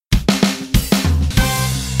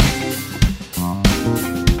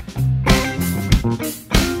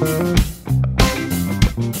What's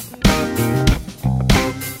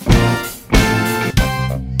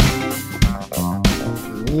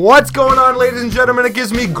going on, ladies and gentlemen? It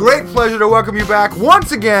gives me great pleasure to welcome you back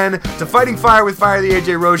once again to Fighting Fire with Fire, the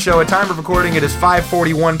AJ Rose Show. At time of recording, it is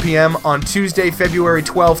 5:41 p.m. on Tuesday, February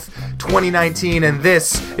 12th, 2019, and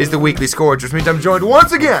this is the Weekly Scorch, which means I'm joined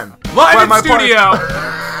once again live in studio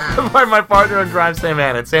by my partner in crime, Sam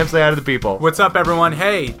Hannon. Sam, say hi to the people. What's up, everyone?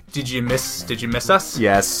 Hey, did you miss us?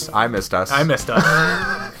 Yes, I missed us. I missed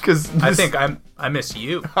us. Because I miss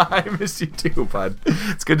you. I miss you too, bud.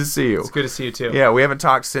 It's good to see you. It's good to see you too. Yeah, we haven't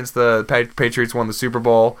talked since the Patriots won the Super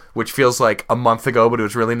Bowl, which feels like a month ago, but it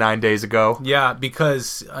was really 9 days ago. Yeah,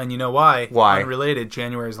 because, and you know why? Why? Unrelated,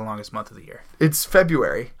 January is the longest month of the year. It's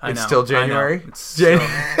February. I know. It's still January.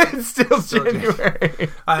 It's still January.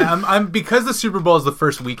 I'm because the Super Bowl is the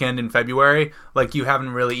first weekend in February. Like, you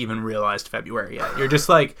haven't really even realized February yet. You're just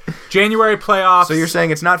like January playoffs. So you're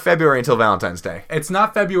saying it's not February until Valentine's Day? It's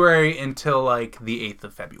not February until like the 8th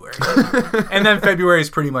of February, and then February is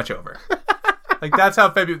pretty much over. Like that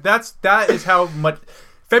is how much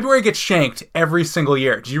February gets shanked every single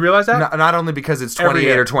year. Did you realize that? Not only because it's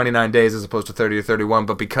 28 or 29 days as opposed to 30 or 31,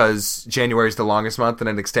 but because January is the longest month and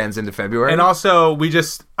it extends into February. And also,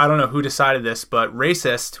 I don't know who decided this, but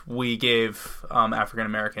racist, we gave African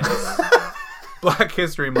Americans Black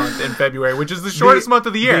History Month in February, which is the shortest month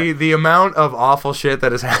of the year. The amount of awful shit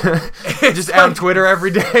that is just like, on Twitter every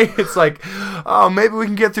day. It's like, oh, maybe we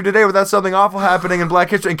can get through today without something awful happening in Black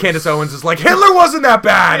History. And Candace Owens is like, Hitler wasn't that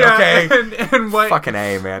bad, okay? And white, fucking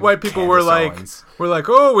A, man. White people were like,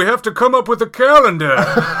 oh, we have to come up with a calendar.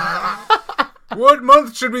 What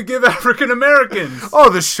month should we give African Americans? Oh,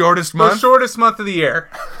 the shortest month? The shortest month of the year.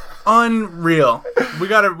 Unreal. We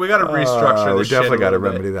gotta restructure this shit. We definitely gotta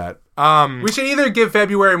remedy that. We should either give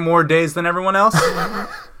February more days than everyone else,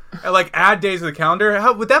 like add days to the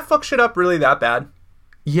calendar. Would that fuck shit up really that bad?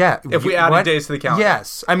 Yeah. If we added days to the calendar.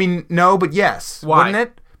 Yes. I mean, no, but yes. Why? Wouldn't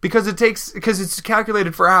it? Because it's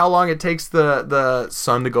calculated for how long it takes the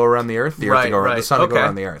sun to go around the earth, the earth to go around the sun to go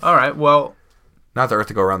around the earth. All right. Well. Not the Earth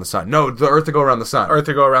to go around the sun. No, the Earth to go around the sun. Earth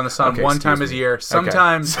to go around the sun. Okay, one time a year.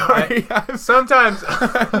 Sometimes. Okay. Sometimes.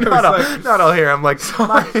 not all here. I'm like.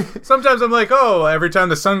 Sometimes I'm like, oh, every time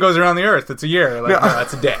the sun goes around the Earth, it's a year. Like, no,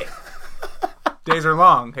 that's a day. Days are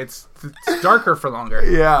long. It's darker for longer.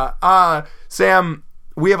 Yeah. Sam,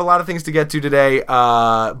 we have a lot of things to get to today.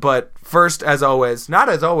 But first, not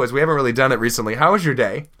as always, we haven't really done it recently. How was your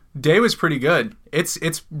day? Day was pretty good. It's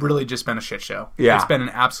really just been a shit show. Yeah. It's been an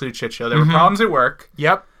absolute shit show. There were problems at work.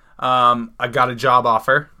 Yep. I got a job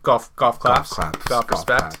offer. Golf claps. Golf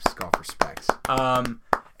respect.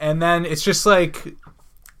 And then it's just like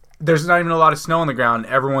there's not even a lot of snow on the ground.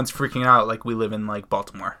 Everyone's freaking out like we live in like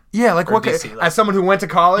Baltimore. Yeah, like what? DC, as someone who went to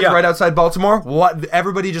college right outside Baltimore, what?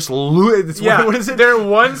 Everybody just loses. Yeah, what is it?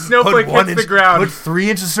 One snowflake hits the ground. Put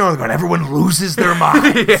 3 inches of snow on the ground. Everyone loses their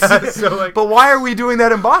minds. Yeah, so like, but why are we doing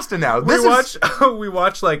that in Boston now? We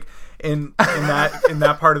watch like in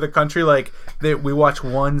that part of the country, like we watch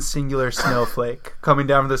one singular snowflake coming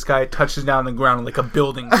down from the sky, touches down on the ground, and like a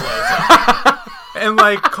building blows up. And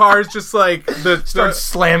like cars just like start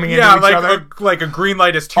slamming into each other. Like a green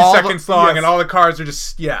light is 2 seconds long, and all the cars are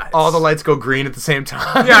just all the lights go green at the same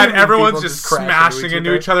time. Yeah, and everyone's just smashing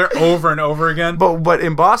into each other over and over again. But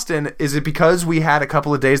in Boston, is it because we had a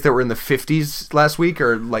couple of days that were in the 50s last week,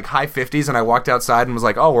 or like high 50s, and I walked outside and was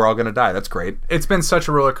like, oh, we're all gonna die. That's great. It's been such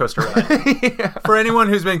a roller coaster ride. Yeah. For anyone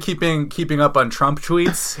who's been keeping up on Trump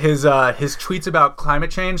tweets, his tweets about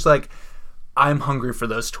climate change, like. I'm hungry for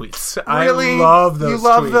those tweets. Really? I love those tweets. You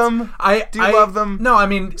love them? Do you love them? No, I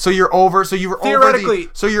mean... So you're over the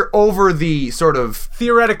sort of...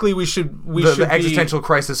 Theoretically, we should the existential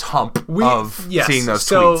crisis hump of seeing those tweets.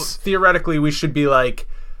 So theoretically, we should be like,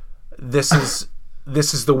 this is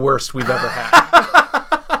the worst we've ever had.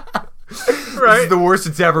 Right? This is the worst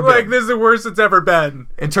it's ever been. Like, this is the worst it's ever been.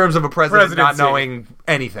 In terms of a president not knowing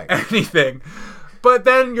anything. But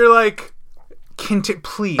then you're like...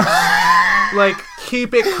 please, like,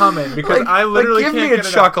 keep it coming, because I literally give can't me a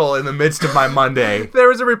chuckle in the midst of my Monday. There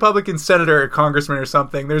was a Republican senator or congressman or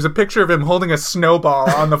something. There's a picture of him holding a snowball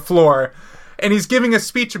on the floor, and he's giving a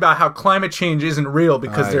speech about how climate change isn't real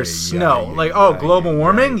because there's snow. Global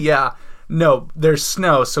warming? Yeah. No, there's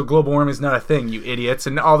snow, so global warming is not a thing, you idiots.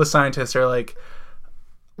 And all the scientists are like,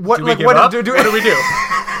 what do we give up? What do we do?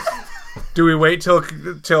 Do we wait till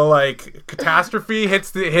like catastrophe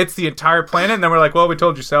hits the entire planet, and then we're like, well, we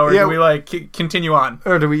told you so, or do we like continue on?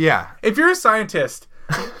 Or do we? Yeah. If you're a scientist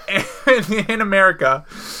in America,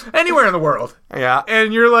 anywhere in the world, yeah,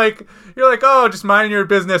 and you're like, oh, just minding your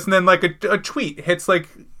business, and then like a tweet hits like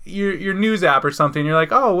your news app or something. You're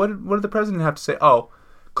like, oh, what did the president have to say? Oh,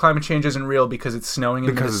 climate change isn't real because it's snowing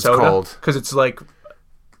in Minnesota. It's cold. Because it's like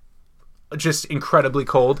just incredibly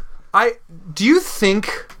cold. Do you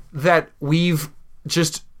think that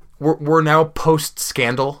we're now post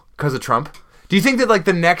scandal because of Trump? Do you think that like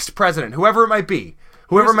the next president, whoever it might be,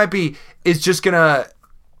 is just gonna,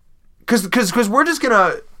 because we're just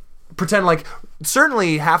gonna pretend like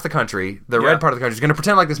certainly half the country, the red part of the country, is gonna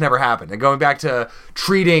pretend like this never happened, and going back to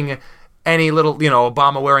treating any little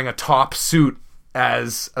Obama wearing a top suit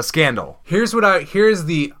as a scandal. Here's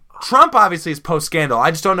the Trump obviously is post-scandal.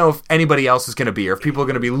 I just don't know if anybody else is going to be, or if people are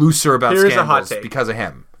going to be looser about scandals because of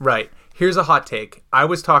him. Right. Here's a hot take. I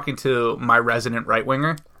was talking to my resident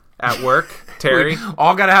right-winger at work, Terry.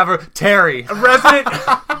 All got to have Terry. A resident...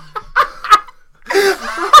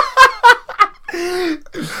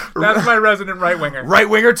 That's my resident right-winger.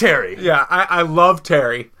 Right-winger Terry. Yeah, I love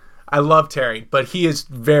Terry. But he is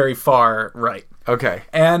very far right. Okay.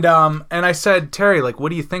 And I said, Terry, like, what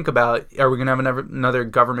do you think about, are we going to have another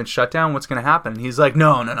government shutdown? What's going to happen? He's like,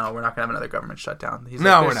 no, we're not going to have another government shutdown. We're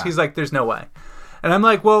not. He's like, there's no way. And I'm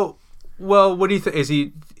like, well, what do you think?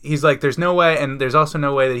 He's like, there's no way, and there's also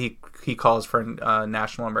no way that he calls for a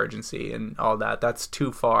national emergency and all that. That's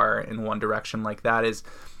too far in one direction. Like, that is...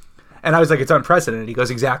 And I was like, it's unprecedented. He goes,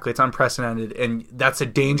 exactly, it's unprecedented. And that's a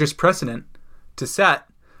dangerous precedent to set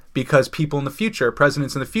because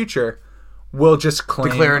presidents in the future... will just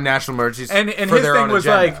declare a national emergency and for his their thing own was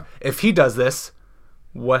agenda. like, if he does this,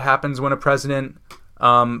 what happens when a president,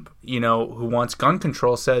 who wants gun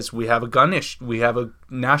control says we have a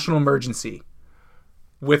national emergency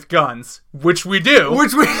with guns, which we do,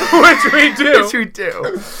 which we do.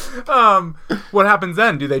 What happens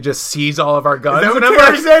then? Do they just seize all of our guns? Is that what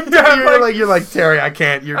Terry said? You're like Terry, I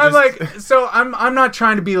can't. I'm not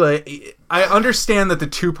trying to be like. I understand that the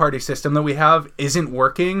two-party system that we have isn't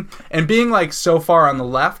working, and being like so far on the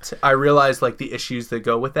left, I realize like the issues that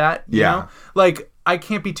go with that. You know? Like I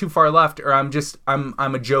can't be too far left, or I'm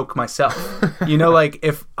a joke myself. Like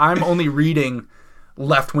if I'm only reading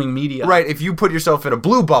left-wing media, right? If you put yourself in a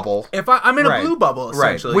blue bubble, if I'm in a blue bubble,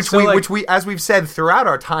 essentially, right? Which we, as we've said throughout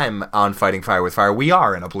our time on Fighting Fire with Fire, we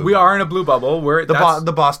are in a blue. We are in a blue bubble. We're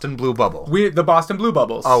the Boston Blue Bubble. The Boston Blue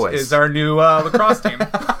Bubbles always is our new lacrosse team.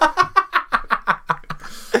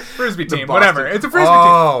 Frisbee team, whatever. It's a frisbee team.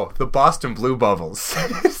 Oh, the Boston Blue Bubbles.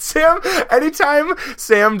 Sam, anytime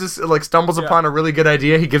Sam just like stumbles upon a really good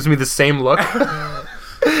idea, he gives me the same look.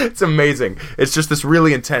 It's amazing. It's just this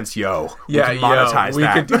really intense we can monetize we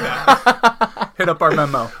could do that. Hit up our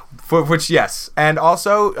memo. Which, yes. And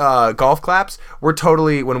also, golf claps. We're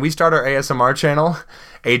totally, when we start our ASMR channel,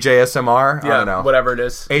 AJSMR, I don't know. Whatever it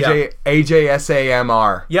is.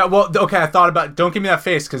 AJSAMR. Yeah, well, okay, I thought about, don't give me that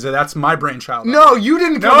face, because that's my brainchild. No, you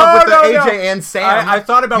didn't come up with the AJ and Sam. I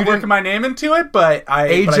thought about working my name into it, but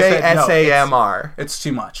AJSAMR. It's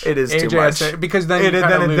too much. It is too much. Because then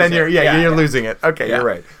you're losing it. Okay, you're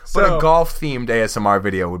right. So, but a golf-themed ASMR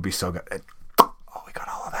video would be so good. Oh, we got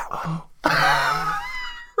all of that one.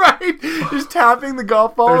 Right, just tapping the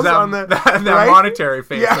golf balls on that monetary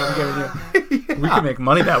face. Yeah. We can make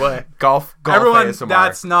money that way. Golf Everyone,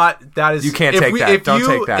 ASMR. that is. You can't take that. Don't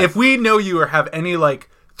take that. If we know you or have any like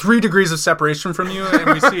 3 degrees of separation from you,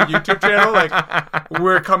 and we see a YouTube channel, like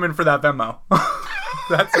we're coming for that Venmo.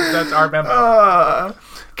 that's our Venmo.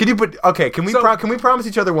 Can you put? Okay, can we promise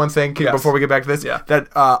each other one thing before we get back to this? Yeah. That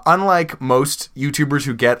unlike most YouTubers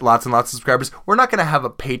who get lots and lots of subscribers, we're not going to have a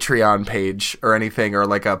Patreon page or anything, or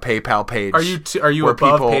like a PayPal page. Are you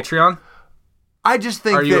above Patreon? I just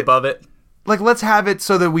think. Are you above it? Like, let's have it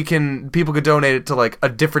so that people could donate it to like a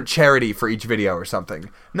different charity for each video or something.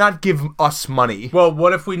 Not give us money. Well,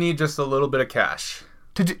 what if we need just a little bit of cash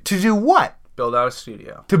to do what? Build out a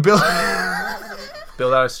studio. Build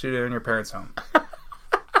out a studio in your parents' home.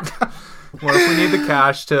 What if we need the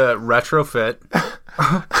cash to retrofit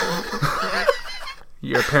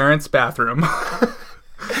your parents' bathroom,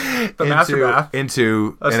 the master bath,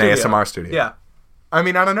 into an ASMR studio? Yeah. I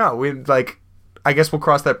mean, I don't know. I guess we'll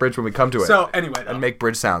cross that bridge when we come to it. So anyway, and make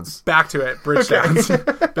bridge sounds. Back to it, bridge sounds.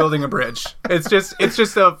 Building a bridge. It's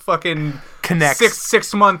just a fucking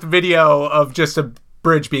six-month video of just a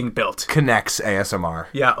bridge being built. Connects ASMR.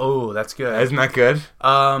 Yeah. Oh, that's good. Isn't that good?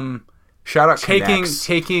 Shout out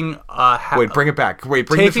taking a hat. Wait, bring it back.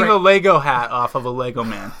 Taking a Lego hat off of a Lego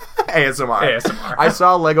man. ASMR. I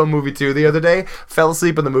saw Lego Movie 2 the other day. Fell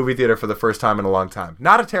asleep in the movie theater for the first time in a long time.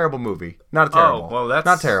 Not a terrible movie. Not that's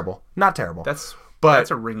not terrible. Not terrible. That's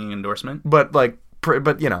a ringing endorsement. But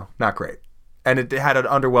not great. And it had an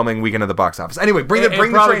underwhelming weekend at the box office. Anyway, bring the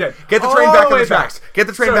train. Did. Get the train back on the tracks. Get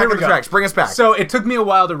the train back on the tracks. Bring us back. So it took me a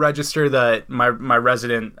while to register that my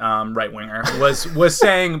resident right winger was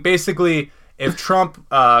saying basically, if Trump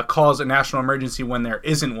calls a national emergency when there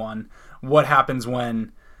isn't one, what happens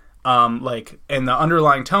when, and the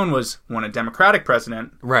underlying tone was when a Democratic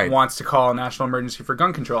president wants to call a national emergency for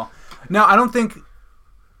gun control. Now, I don't think.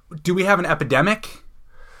 Do we have an epidemic?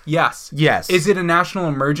 Yes. Is it a national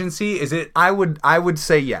emergency? Is it? I would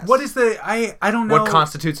say yes. What is the? I don't know. What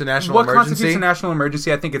constitutes a national emergency? What constitutes a national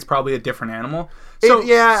emergency? I think it's probably a different animal.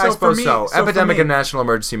 I suppose so. Epidemic and national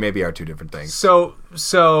emergency maybe are two different things.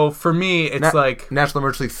 So for me, it's national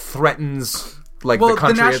emergency threatens the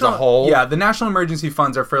country as a whole. Yeah, the national emergency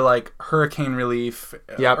funds are for hurricane relief,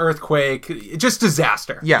 earthquake, just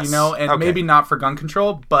disaster. Yes, maybe not for gun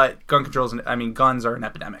control, but gun control guns are an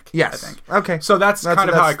epidemic. Yes, I think. Okay, so that's how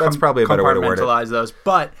I that's probably a better way to word it. Compartmentalize those.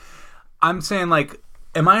 But I'm saying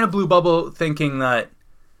am I in a blue bubble thinking that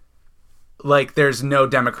there's no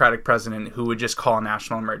Democratic president who would just call a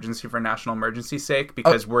national emergency for national emergency's sake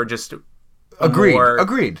because we're just.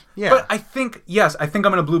 Agreed. Yeah. But I think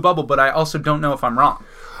I'm in a blue bubble, but I also don't know if I'm wrong.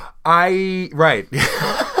 Right.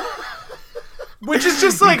 Which is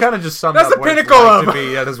just you kind of just summed that's up the what pinnacle it's like of to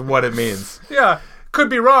be. That is what it means. Yeah. Could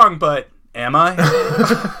be wrong, but am I?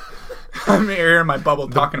 I'm here in my bubble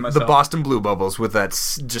talking to myself. The Boston Blue Bubbles with that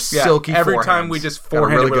silky every forehands. Time we just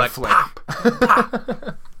forehand really we're flick. Pop.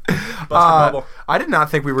 Boston bubble. I did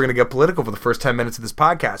not think we were going to get political for the first 10 minutes of this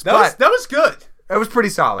podcast. That was good. It was pretty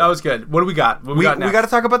solid. That was good. What do we got? We got to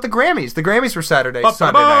talk about the Grammys. The Grammys were Sunday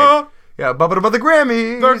night. Yeah, about the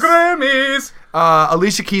Grammys. The Grammys.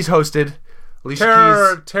 Alicia Keys hosted. Keys.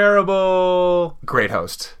 Terrible. Great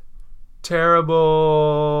host.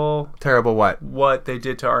 Terrible what? What they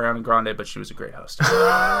did to Ariana Grande, but she was a great host.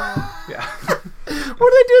 Yeah. What did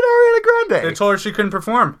they do to Ariana Grande? They told her she couldn't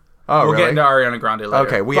perform. Oh, we'll really? get into Ariana Grande later.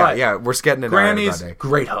 Okay, we're getting into Ariana Grande.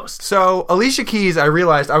 Great host. So, Alicia Keys, I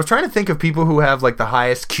realized, I was trying to think of people who have, the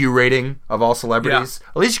highest Q rating of all celebrities.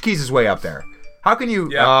 Yeah. Alicia Keys is way up there. How can you...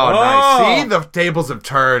 Yeah. Nice. See, the tables have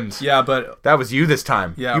turned. Yeah, but... That was you this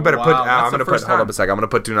time. Yeah, you better put... I'm going to put... Hold up a second. I'm going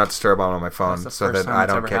to put Do Not Disturb on my phone so that I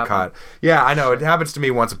don't get caught. Yeah, I know. It happens to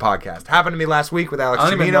me once a podcast. Happened to me last week with Alex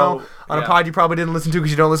Cimino on a pod you probably didn't listen to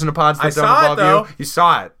because you don't listen to pods that don't involve you. You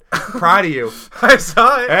saw it. Proud of you. I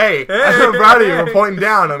saw it. Hey, I'm proud of you. We're pointing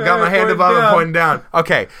down. I've got my hand above and pointing down.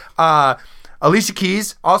 Okay. Alicia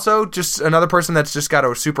Keys, also just another person that's just got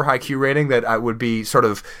a super high Q rating that I would be sort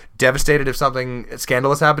of devastated if something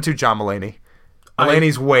scandalous happened to. John Mulaney.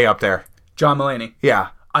 Mulaney's way up there. John Mulaney. Yeah.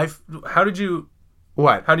 How did you...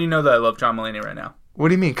 What? How do you know that I love John Mulaney right now? What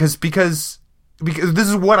do you mean? Because this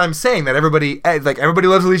is what I'm saying, that everybody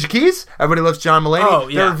loves Alicia Keys, everybody loves John Mulaney. Oh,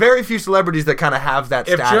 yeah. There are very few celebrities that kind of have that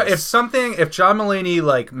status. If John Mulaney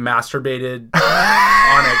masturbated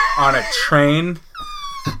on a train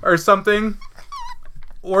or something,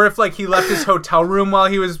 or if he left his hotel room while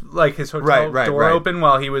he was his hotel door open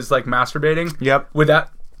while he was masturbating. Yep.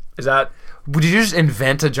 Would you just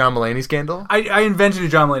invent a John Mulaney scandal? I invented a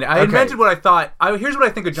John Mulaney. I invented what I thought. Here's what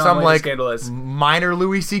I think a John Mulaney scandal is. Minor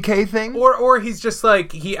Louis C.K. thing? Or he's just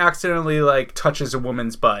he accidentally touches a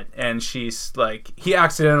woman's butt and she's he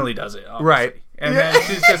accidentally does it. Obviously. Right. And then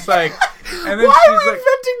she's just and then why are we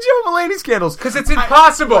inventing John Mulaney scandals? Because it's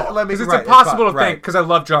impossible. It's impossible to think. Because I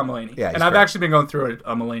love John Mulaney. Yeah, and I've actually been going through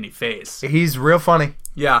a Mulaney phase. He's real funny.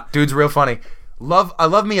 Yeah. Dude's real funny. I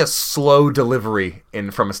love me a slow delivery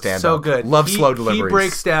from a stand-up. So good. Slow deliveries. He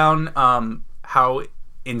breaks down how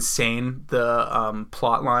insane the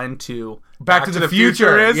plot line to Back to the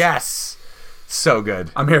Future is. Yes. So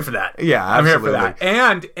good. I'm here for that. Yeah, absolutely. I'm here for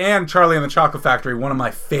that. And Charlie and the Chocolate Factory, one of my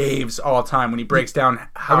faves all time, when he breaks down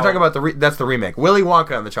how... We're talking about that's the remake. Willy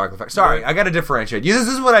Wonka and the Chocolate Factory. Sorry, I got to differentiate. This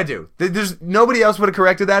is what I do. There's nobody else would have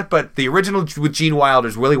corrected that, but the original with Gene Wilder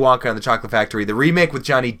is Willy Wonka and the Chocolate Factory. The remake with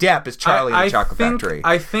Johnny Depp is Charlie and the Chocolate Factory.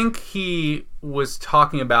 I think he was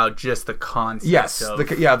talking about just the concept. Yes,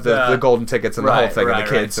 the golden tickets and the whole thing and the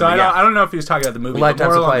kids. So I don't know if he was talking about the movie, but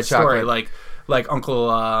more along the story, like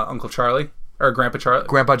Uncle Charlie. Or Grandpa Charlie.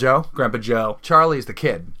 Grandpa Joe? Grandpa Joe. Charlie's the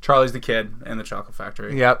kid. Charlie's the kid in the Chocolate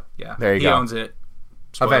Factory. Yep. Yeah. There you go. He owns it.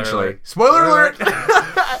 Eventually. Spoiler alert!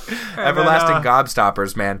 Everlasting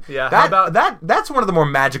Gobstoppers, man. Yeah. That's one of the more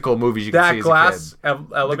magical movies you can see as a kid.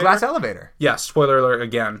 Elevator? The glass elevator. Yeah, spoiler alert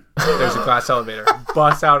again. There's a glass elevator.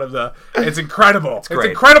 Bust out of the... It's incredible. It's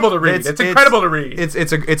great. incredible to read. It's incredible to read.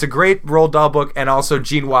 It's a great Roald Dahl book, and also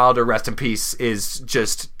Gene Wilder, rest in peace, is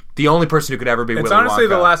just the only person who could ever be Willy Wonka. It's honestly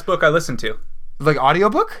the last book I listened to. Like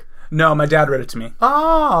audiobook? No, my dad read it to me.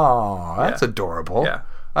 Oh, that's adorable. Yeah.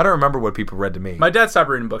 I don't remember what people read to me. My dad stopped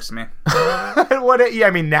reading books to me. Yeah,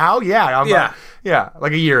 I mean, now? Yeah. Yeah,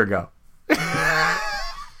 like a year ago.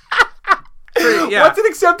 Yeah. What's an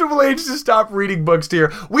acceptable age to stop reading books to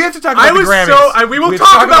your... We have to talk about the Grammys. We will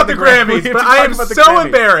talk about the Grammys, but I am so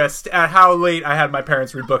embarrassed at how late I had my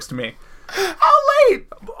parents read books to me. How late?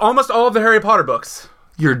 Almost all of the Harry Potter books.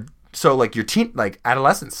 Your teen, like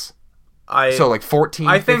adolescence. So like 14,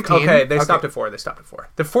 I think, 15? okay, they stopped at 4.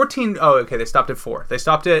 The 14, they stopped at 4. They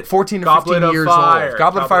stopped at 14 to Goblet 15 years Fire. old.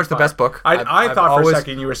 Goblet of Fire is the best book. I thought for a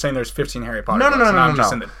second you were saying there's 15 Harry Potter books. No. I'm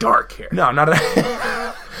just in the dark here. No, not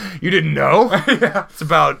You didn't know? Yeah. It's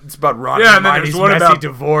about Ron and Hermione's messy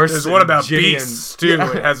divorce. There's one about beasts, too.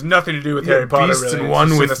 Yeah. It has nothing to do with Harry Potter, Beasts, really. And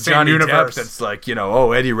one with Johnny universe. Depp that's like,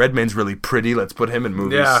 Eddie Redmayne's really pretty. Let's put him in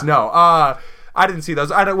movies. Yeah. No, I didn't see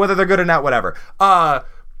those. I don't whether they're good or not, whatever.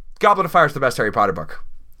 Goblet of Fire is the best Harry Potter book.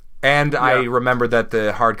 And I remember that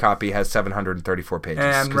the hard copy has 734 pages.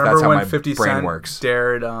 And remember that's how when my 50 brain Cent works.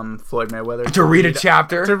 dared Floyd Mayweather to read a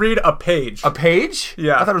chapter? To read a page. A page?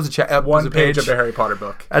 Yeah. I thought it was a chapter. One page of a Harry Potter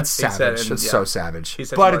book. That's savage. That's so savage.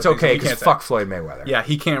 But it's okay, because fuck Floyd Mayweather. Yeah,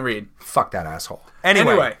 he can't read. Fuck that asshole.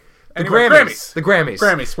 Anyway. The Grammys. The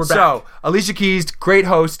Grammys. We're back. So, Alicia Keys, great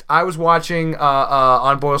host. I was watching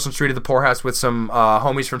on Boylston Street at the Poorhouse with some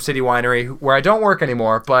homies from City Winery, where I don't work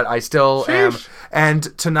anymore, but I still am.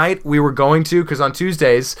 And tonight we were going to, because on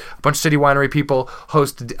Tuesdays, a bunch of City Winery people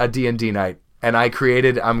host a D&D night. And I'm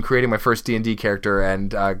creating my first D&D character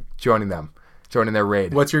and joining their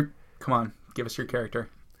raid. Come on, give us your character.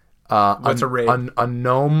 What's a raid? A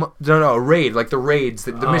gnome? No, a raid. Like the raids,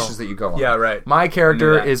 the missions that you go on. Yeah, right. My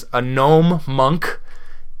character is a gnome monk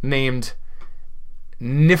named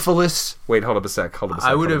Nicholas. Wait, hold up a sec.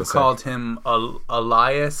 I would have called him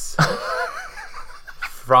Elias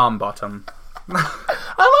Frombottom. I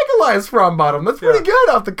like Elias Frombottom. That's pretty good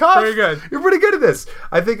off the cuff. Very good. You're pretty good at this.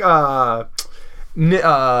 I think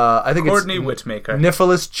Courtney Whitmaker.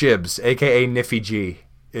 Nicholas Jibbs, a.k.a. Niffy G.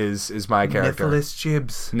 Is my character.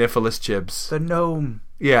 Nicholas Jibbs. The gnome.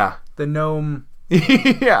 Yeah. The gnome.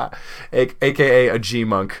 Yeah. A.k.a. a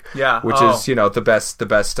G-monk. Yeah. Which is, the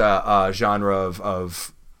best genre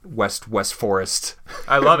of West Forest.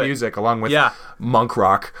 I love music, along with monk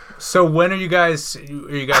rock. So when are you guys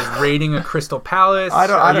raiding a Crystal Palace?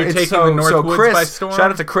 Are you taking the North Woods by storm?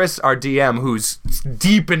 Shout out to Chris, our DM, who's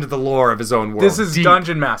deep into the lore of his own world. This is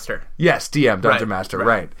Dungeon Master. Yes, DM, Dungeon Master,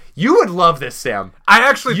 right. You would love this, Sam. I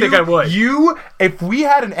actually think I would. If we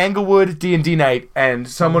had an Englewood D&D night and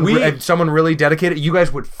someone really dedicated, you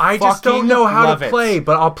guys would I just don't know how to play,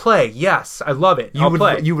 but I'll play. Yes, I love it. I'll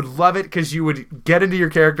play. You would love it because you would get into your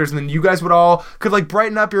characters, and then you guys could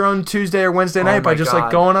brighten up your own Tuesday or Wednesday night by just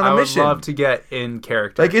going on a mission. I would love to get in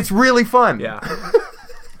character. It's really fun. Yeah.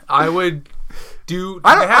 I would do.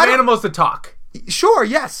 I have animals that talk. Sure,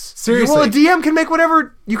 yes. Seriously. Well, a DM can make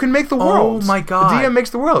whatever. You can make the world. Oh my god. A DM makes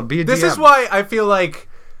the world. Be a DM. This is why I feel like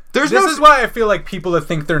people that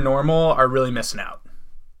think they're normal are really missing out.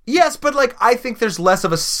 Yes, but I think there's less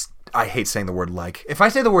of a. I hate saying the word like. If I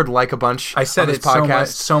say the word like a bunch, I said on this it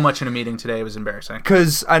podcast, so much in a meeting today. It was embarrassing.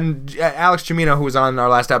 Because Alex Cimino, who was on our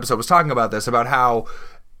last episode, was talking about this, about how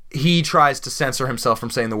he tries to censor himself from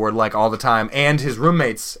saying the word like all the time, and his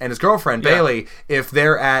roommates and his girlfriend Bailey, if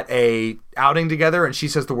they're at a outing together and she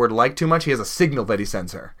says the word like too much, he has a signal that he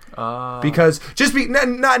sends her. Because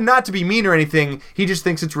not to be mean or anything, he just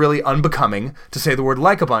thinks it's really unbecoming to say the word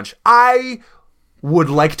like a bunch. I would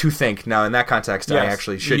like to think, now in that context, I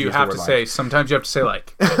actually should use the word like. Sometimes you have to say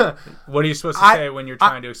like. What are you supposed to say when you're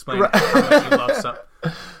trying to explain how much you love something?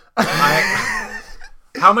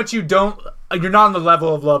 How much you don't. You're not on the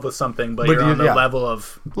level of love with something, but you're on the level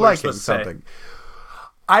of liking something.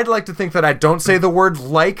 I'd like to think that I don't say the word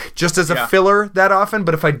like just as a filler that often,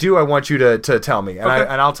 but if I do, I want you to tell me, and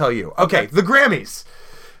I'll tell you. Okay, the Grammys.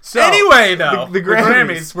 So, anyway, though, the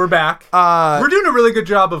Grammys, we're back. We're doing a really good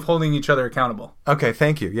job of holding each other accountable. Okay,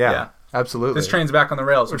 thank you. Yeah. Absolutely. This train's back on the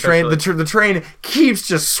rails. The train keeps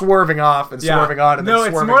just swerving off and swerving on and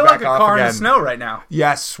then swerving back off again. No, it's more like a car in the snow right now.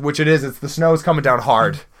 Yes, which it is. The snow's coming down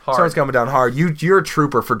hard. Snow's coming down hard. You're a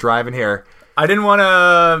trooper for driving here. I didn't want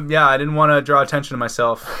to draw attention to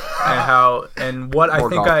myself and what I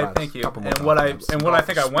think I thank you and what I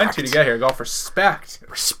think I went to get here. Golf respect.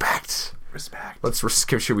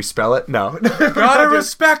 Should we spell it? No. Gotta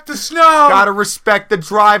respect the snow. Gotta respect the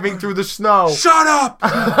driving through the snow. Shut up,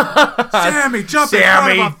 Sammy! Jump in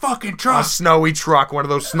front of a fucking truck. A snowy truck, one of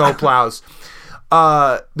those snow plows.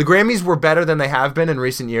 The Grammys were better than they have been in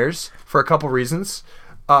recent years for a couple reasons.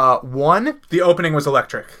 The opening was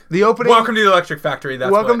electric. The opening. Welcome to the Electric Factory.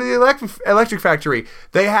 Welcome to the Electric Factory.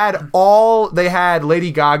 They had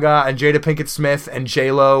Lady Gaga and Jada Pinkett Smith and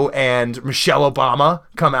J-Lo and Michelle Obama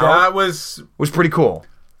come out. That was pretty cool.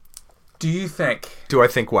 Do you think? Do I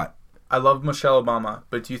think what? I love Michelle Obama,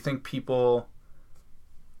 but do you think people?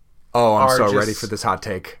 Oh, I'm so ready for this hot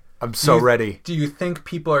take. I'm so ready. Do you think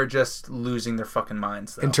people are just losing their fucking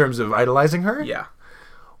minds, though? In terms of idolizing her? Yeah.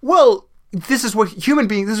 Well, this is what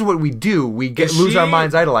we do. We lose our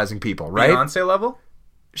minds idolizing people, right? Beyonce level?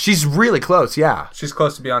 She's really close, yeah. She's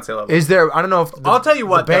close to Beyonce level. Is there, I don't know if I'll tell you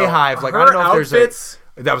what, the Bayhive, like, I don't know if there's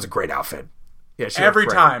that was a great outfit. Yeah, every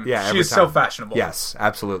time. Yeah, she's so fashionable. Yes,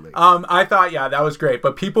 absolutely. I thought, that was great,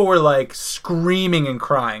 but people were like screaming and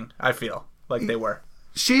crying, I feel like they were.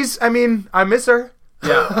 I miss her. Yeah, I miss her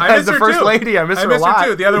too. As the first lady, I miss her a lot. Her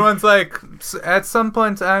too. The other one's like, at some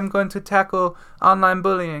point, I'm going to tackle online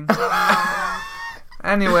bullying.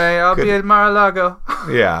 Anyway, I'll be at Mar-a-Lago.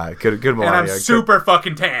 Yeah, good Mar-a-Lago. And I'm super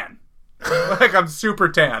fucking tan. Like, I'm super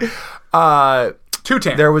tan. Too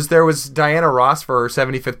tan. There was Diana Ross for her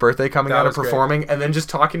 75th birthday coming out and performing, and then just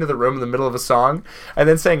talking to the room in the middle of a song, and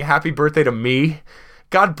then saying happy birthday to me.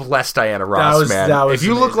 God bless Diana Ross, man. If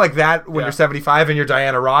you look like that when you're 75 and you're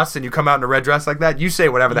Diana Ross and you come out in a red dress like that, you say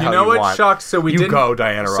whatever the hell you want. You know what shocked? So we didn't go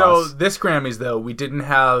Diana Ross. So this Grammys, though, we didn't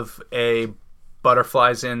have a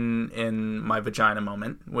butterflies in my vagina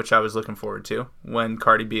moment, which I was looking forward to when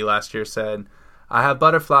Cardi B last year said, I have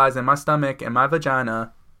butterflies in my stomach and my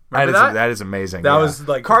vagina. Remember that? That is amazing. That was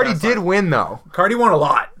like Cardi did win, though. Cardi won a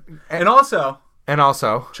lot. And also,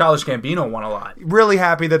 Childish Gambino won a lot. Really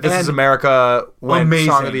happy that This Is America won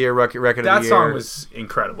Song of the Year, Record of the Year. That song was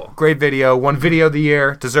incredible. Great video. Won Video of the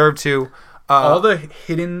Year. Deserved to. All the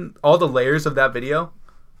layers of that video.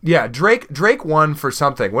 Yeah, Drake won for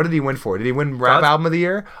something. What did he win for? Did he win Rap Album of the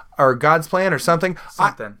Year? Or God's Plan or something?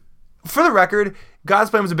 For the record, God's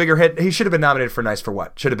Plan was a bigger hit. He should have been nominated for Nice for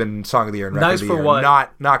What? Should have been Song of the Year and Record of the Year. Nice for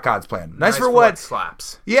What? Not God's Plan. Nice for What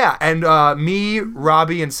slaps. Yeah, and me,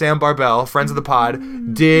 Robbie, and Sam Barbell, friends of the pod,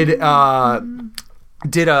 did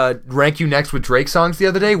Rank You Next with Drake songs the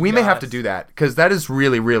other day. We may have to do that because that is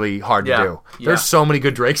really, really hard to do. Yeah. There's so many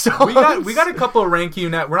good Drake songs. We got a couple of Rank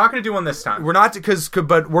You Next. We're not going to do one this time. We're not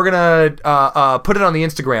but we're going to put it on the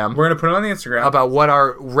Instagram. We're going to put it on the Instagram about what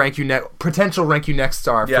our potential Rank You Next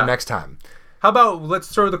are for next time. How about let's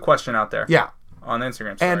throw the question out there? Yeah. On the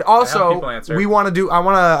Instagram story. And also, I want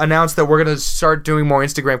to announce that we're going to start doing more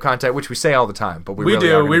Instagram content, which we say all the time, but we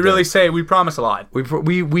really say we promise a lot. We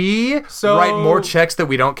write more checks that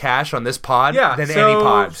we don't cash on this pod than any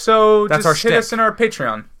pod. So that's just our hit shtick. Us in our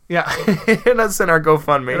Patreon. Yeah, hit us in our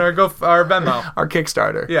GoFundMe. In our Venmo. Our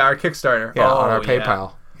Kickstarter. Yeah, our Kickstarter. Yeah, on our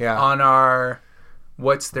PayPal. Yeah. On our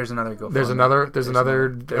there's another GoFundMe. There's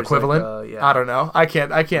another equivalent. Like I don't know. I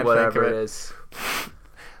can't think of it. Whatever it is.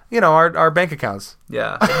 Our bank accounts.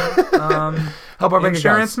 Yeah. Help our bank accounts.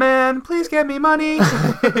 Insurance man, please get me money.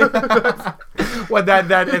 What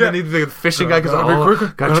that and then the fishing guy goes,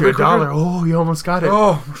 got you $1. Oh, you almost got it.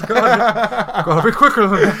 Oh, gotta be quicker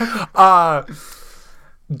than that.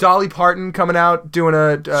 Dolly Parton coming out doing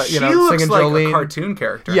she singing looks like Jolene. a cartoon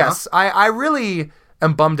character. Yes, huh? I really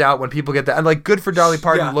am bummed out when people get that. And like, good for Dolly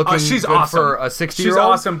Parton looking she's good awesome. For a 60-year-old. She's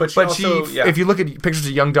awesome, but if you look at pictures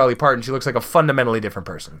of young Dolly Parton, she looks like a fundamentally different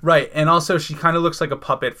person. Right, and also she kind of looks like a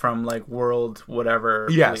puppet from like World whatever.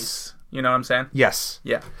 Yes. Police. You know what I'm saying? Yes.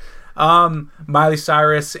 Yeah. Miley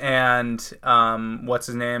Cyrus and what's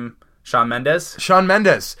his name? Shawn Mendes. Shawn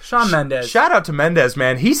Mendes. Shout out to Mendes,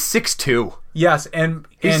 man. He's 6'2". Yes, and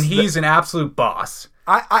he's an absolute boss.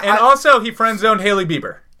 Also he friend zoned Hailey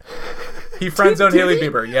Bieber. He friend zoned Hailey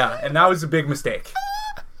Bieber, yeah, and that was a big mistake.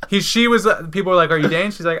 People were like, "Are you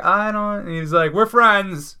dating?" She's like, "I don't." And he's like, "We're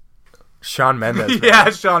friends." Shawn Mendes. Yeah,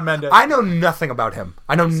 Shawn Mendes. I know nothing about him.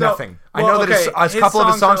 I know nothing. I know that a couple of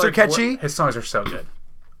his songs are catchy. His songs are so good.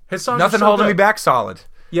 Nothing holding me back. Solid.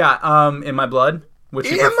 Yeah. In My Blood, which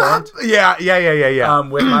he performed. Yeah.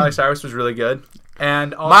 With Miley Cyrus was really good.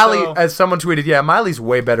 And also, Miley, as someone tweeted, Miley's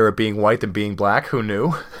way better at being white than being black. Who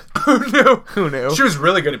knew? Who knew? She was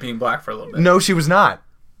really good at being black for a little bit. No, she was not.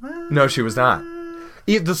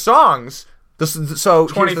 The songs. So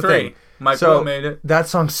 23. Here's the thing. Michael made it. That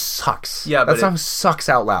song sucks. Yeah, that song sucks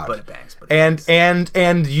out loud. But it bangs.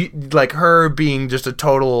 And you, like her being just a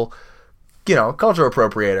total, cultural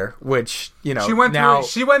appropriator, which she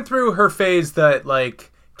went through her phase that like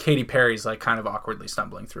Katy Perry's like kind of awkwardly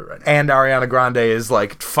stumbling through right now. And Ariana Grande is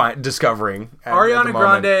like discovering. Ariana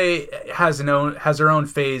Grande has her own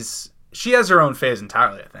phase. She has her own phase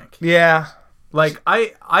entirely, I think. Yeah. Like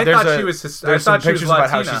I thought she was. There's some pictures about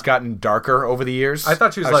how she's gotten darker over the years. I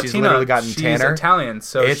thought she was Latina. She's literally gotten tanner. She's Italian,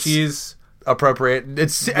 so she's appropriate.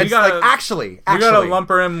 It's like actually, we gotta lump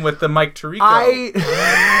her in with the Mike Tirico.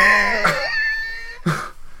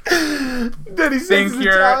 Did he think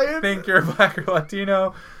you're black or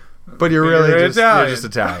Latino? But you're just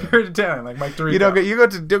Italian. You're Italian, like Mike Tirico. You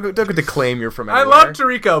don't get to claim you're from anywhere. I love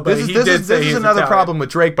Tirico, but this is another problem with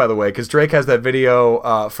Drake, by the way, because Drake has that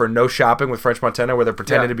video for No Shopping with French Montana where they're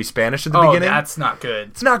pretending to be Spanish at the beginning. That's not good.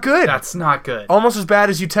 It's not good. That's not good. Almost as bad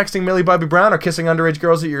as you texting Millie Bobby Brown or kissing underage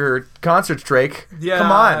girls at your concerts, Drake. Yeah,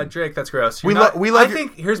 come on, Drake. That's gross. We love.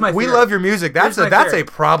 Here's my. We love your music. That's a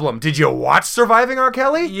problem. Did you watch Surviving R.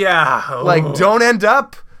 Kelly? Yeah. Like, don't end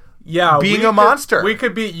up. Yeah, being a monster. You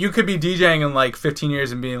could be DJing in like 15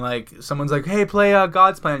 years and being like, someone's like, "Hey, play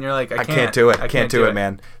God's Plan." And you're like, I can't do it. I can't do it,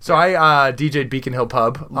 man. So I DJ'd Beacon Hill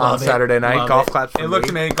Pub on Saturday night. Golf claps for me. It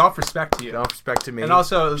looked amazing. Golf respect to you. Golf respect to me. And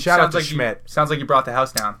also, shout out to Schmidt. Sounds like you brought the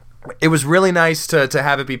house down. It was really nice to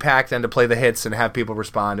have it be packed and to play the hits and have people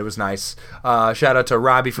respond. It was nice. Shout out to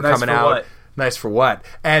Robbie for coming out. What? Nice for what?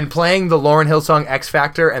 And playing the Lauryn Hill song X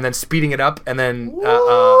Factor and then speeding it up and then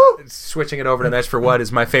switching it over to Nice for What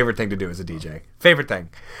is my favorite thing to do as a DJ. Favorite thing.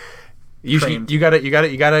 You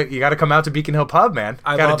gotta come out to Beacon Hill Pub, man.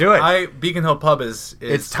 Gotta do it. Beacon Hill Pub is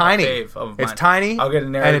it's tiny. A fave of mine. It's tiny. I'll get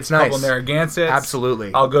a couple Narragansetts.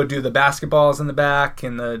 Absolutely. I'll go do the basketballs in the back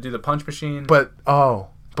and do the punch machine.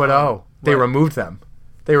 They removed them.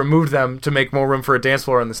 They removed them to make more room for a dance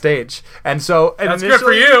floor on the stage, and so that's good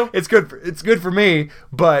for you. It's good for me.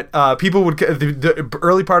 But people would the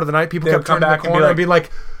early part of the night, people kept turning the corner and be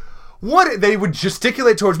like, "What?" They would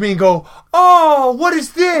gesticulate towards me and go, "Oh, what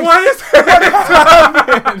is this? What is that?"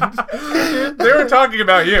 They were talking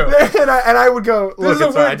about you, and I would go, "Look,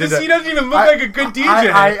 he doesn't even look like a good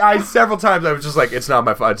DJ." I several times I was just like, "It's not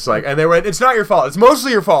my fault." It's like, and they were, "It's not your fault. It's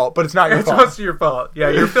mostly your fault, but it's not your fault. It's mostly your fault." Yeah,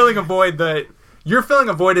 you're filling a void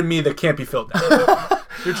in me that can't be filled now.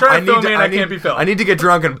 You're trying to fill me and I can't be filled. I need to get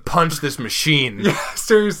drunk and punch this machine. Yeah,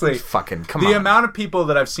 seriously. Fucking come on. The amount of people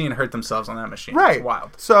that I've seen hurt themselves on that machine is wild.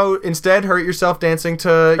 So instead, hurt yourself dancing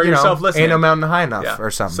to, listening. Ain't No Mountain High Enough or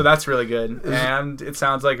something. So that's really good. And it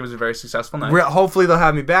sounds like it was a very successful night. Hopefully they'll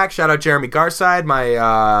have me back. Shout out Jeremy Garside,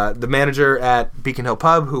 the manager at Beacon Hill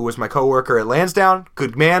Pub, who was my coworker at Lansdowne.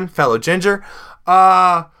 Good man, fellow ginger.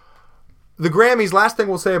 The Grammys, last thing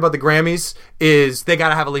we'll say about the Grammys is they got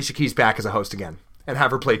to have Alicia Keys back as a host again and have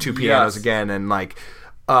her play two pianos again. And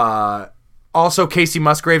also Casey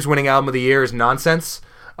Musgraves winning Album of the Year is nonsense.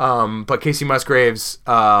 But Casey Musgraves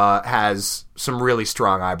has some really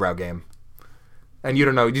strong eyebrow game. And you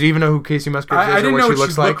don't know. Did you even know who Casey Musgraves is? I didn't know what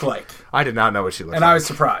she looks like. I did not know what she looked like. And I was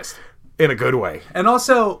surprised. In a good way. And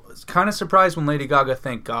also kind of surprised when Lady Gaga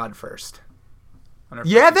thanked God first.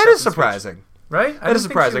 Yeah, that is surprising. Speech. Right? That is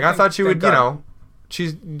surprising. I thought she would,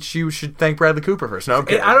 she should thank Bradley Cooper first. No,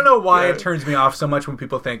 okay. I don't know why it turns me off so much when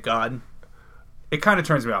people thank God. It kind of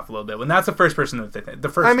turns me off a little bit when that's the first person that they thank. The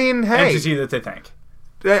first entity that they thank.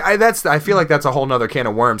 I feel like that's a whole nother can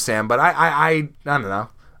of worms, Sam. But I don't know.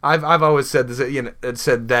 I've always said this.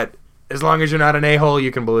 Said that as long as you're not an a-hole,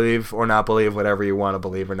 you can believe or not believe whatever you want to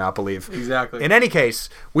believe or not believe. Exactly. In any case,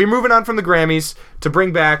 we're moving on from the Grammys to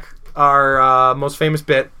bring back our most famous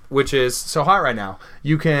bit, which is So Hot Right Now.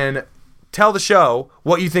 You can tell the show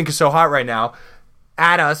what you think is so hot right now.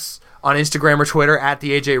 Add us on Instagram or Twitter at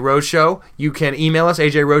The AJ Rose Show. You can email us,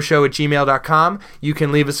 ajroseshow@gmail.com. You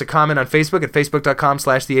can leave us a comment on Facebook at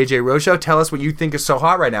facebook.com/The AJ Rose Show. Tell us what you think is so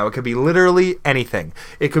hot right now. It could be literally anything.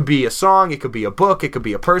 It could be a song. It could be a book. It could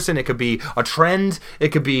be a person. It could be a trend. It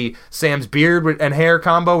could be Sam's beard and hair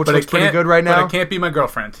combo, which looks pretty good right now. But it can't be my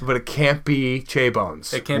girlfriend. But it can't be Che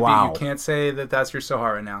Bones. It can't be. You can't say that that's your so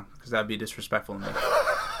hot right now, because that'd be disrespectful to me.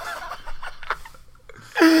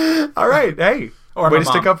 All right. Hey. Or way to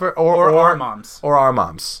stick up for our moms. Or our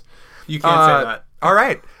moms. You can't say that. All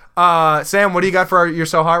right. Sam, what do you got for your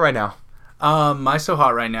so hot right now? My so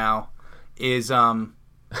hot right now is Ariana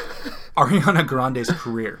Grande's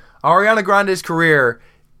career. Ariana Grande's career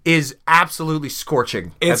is absolutely scorching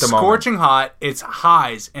at the moment. It's scorching hot. It's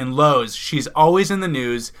highs and lows. She's always in the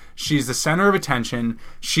news. She's the center of attention.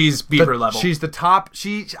 She's Bieber level. She's the top.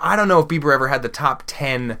 I don't know if Bieber ever had the top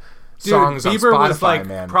 10 songs on Spotify,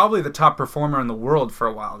 was probably the top performer in the world for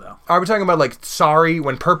a while, though. Are we talking about Sorry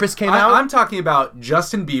when Purpose came out? I'm talking about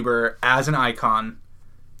Justin Bieber as an icon.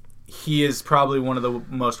 He is probably one of the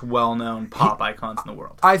most well-known pop icons in the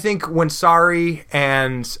world. I think when Sorry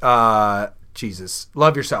and Jesus,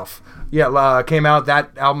 Love Yourself, came out,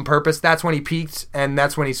 that album Purpose, that's when he peaked, and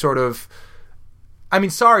that's when he sort of... I mean,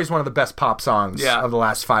 Sorry is one of the best pop songs of the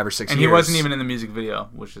last 5 or 6 years. And he wasn't even in the music video,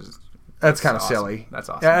 which is... That's kind of silly. That's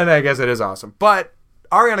awesome. Yeah, and I guess it is awesome. But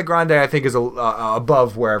Ariana Grande, I think, is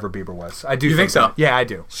above wherever Bieber was. I do. You think so? Yeah, I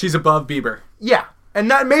do. She's above Bieber. Yeah, and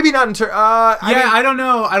maybe not in terms. I don't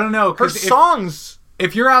know. Her songs.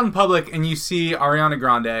 If you're out in public and you see Ariana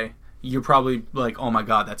Grande, you're probably like, oh my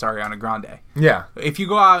god, that's Ariana Grande. Yeah. If you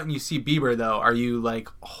go out and you see Bieber, though, are you like,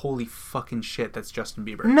 holy fucking shit, that's Justin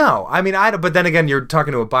Bieber? No, I mean, but then again, you're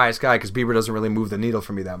talking to a biased guy because Bieber doesn't really move the needle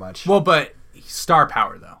for me that much. Well, but star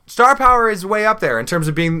power, though. Star power is way up there in terms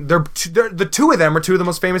of being. The two of them are two of the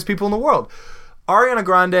most famous people in the world. Ariana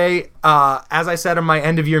Grande, as I said in my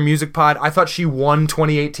end of year music pod, I thought she won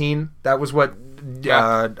 2018. That was what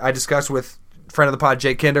I discussed with friend of the pod,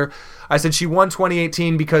 Jake Kinder. I said she won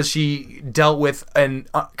 2018 because she dealt with kind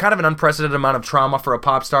of an unprecedented amount of trauma for a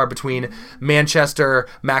pop star between Manchester,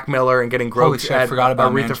 Mac Miller, and getting groped at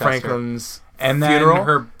Aretha Manchester. Franklin's and funeral. Then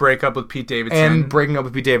her breakup with Pete Davidson. And breaking up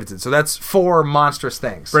with Pete Davidson. So that's 4 monstrous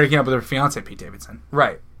things. Breaking up with her fiance, Pete Davidson.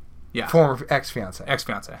 Right. Yeah. Former ex-fiance.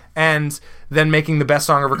 Ex-fiance. And then making the best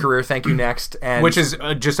song of her career, Thank You Next. And which is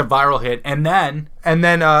just a viral hit. And then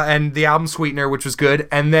the album Sweetener, which was good.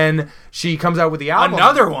 And then she comes out with the album.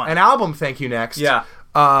 Another one. An album, Thank You Next. Yeah.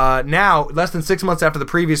 Now, less than 6 months after the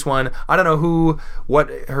previous one, I don't know I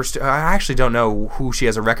actually don't know who she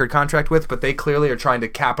has a record contract with, but they clearly are trying to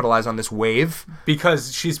capitalize on this wave.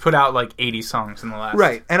 Because she's put out like 80 songs in the last.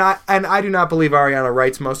 Right. And I do not believe Ariana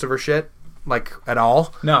writes most of her shit. Like at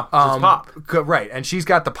all. No, it's pop. Right, and she's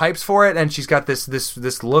got the pipes for it, and she's got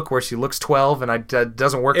this look where she looks 12, and it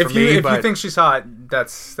doesn't work for me. If you think she's hot,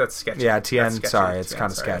 that's sketchy. Yeah, Tien. Sketchy. Sorry, it's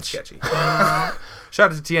kind of sketchy. Shout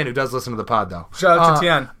out to Tien, who does listen to the pod though. Shout out to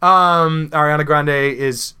Tien. Ariana Grande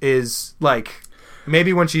is like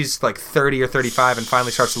maybe when she's like 30 or 35 and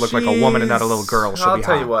finally starts to look like a woman and not a little girl. She'll be hot. I'll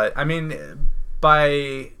tell you what. I mean,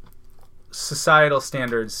 by societal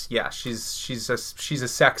standards, yeah, she's a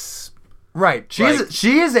sex. Right, she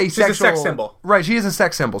is a sex symbol. Right, she is a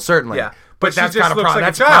sex symbol, certainly. Yeah, but that's kind of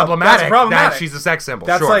that's problematic. That's problematic. That she's a sex symbol.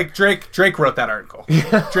 That's sure. like Drake wrote that article.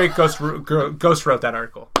 Drake ghost wrote that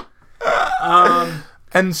article.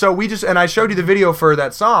 And so I showed you the video for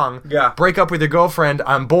that song. Yeah, break up with your girlfriend.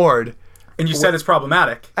 I'm bored. And you said it's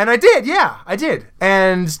problematic. And I did. Yeah, I did.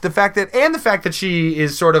 And the fact that she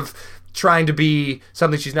is sort of trying to be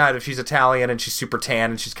something she's not. If she's Italian and she's super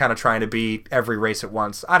tan and she's kind of trying to be every race at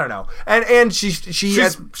once. I don't know. And she's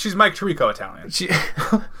Mike Tirico Italian.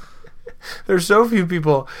 There's so few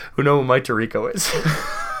people who know who Mike Tirico is.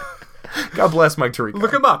 God bless Mike Tirico.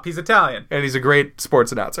 Look him up. He's Italian, and he's a great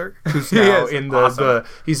sports announcer. Who's now in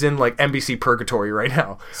he's in like NBC purgatory right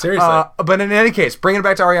now. Seriously. But in any case, bringing it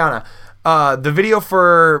back to Ariana, the video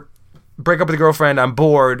for Break Up with a Girlfriend, I'm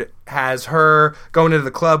Bored has her going into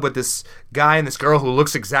the club with this guy and this girl who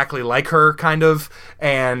looks exactly like her, kind of.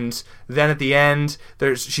 And then at the end,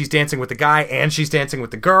 she's dancing with the guy and she's dancing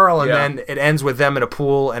with the girl. And then it ends with them in a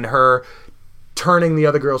pool and her turning the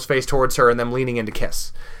other girl's face towards her and them leaning in to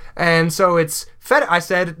kiss. And so it's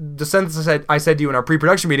the sentence I said to you in our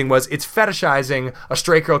pre-production meeting was, it's fetishizing a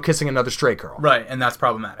straight girl kissing another straight girl. Right, and that's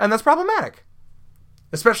problematic.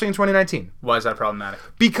 Especially in 2019. Why is that problematic?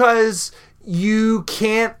 Because you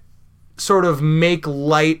can't sort of make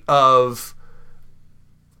light of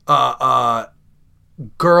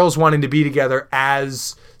girls wanting to be together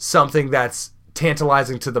as something that's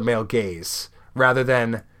tantalizing to the male gaze, rather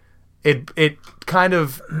than it kind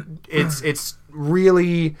of it's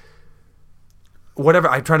really whatever.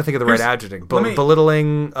 I'm trying to think of the right adjective.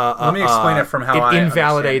 Belittling. Let me explain it from how I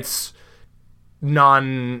invalidates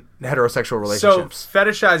non-heterosexual relationships. So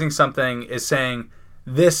fetishizing something is saying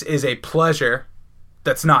this is a pleasure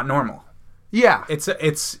that's not normal. Yeah, it's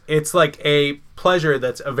like a pleasure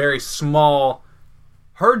that's a very small.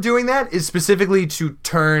 Her doing that is specifically to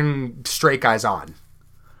turn straight guys on.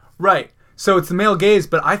 Right. So it's the male gaze,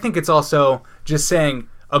 but I think it's also just saying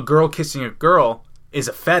a girl kissing a girl is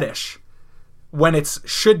a fetish when it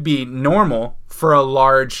should be normal for a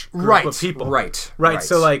large group of people. Right.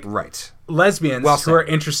 So like lesbians who are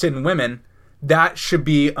interested in women, that should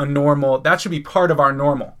be that should be part of our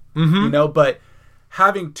normal. Mm-hmm. You know, but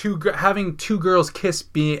having two girls kiss,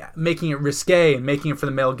 making it risque and making it for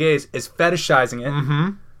the male gaze is fetishizing it.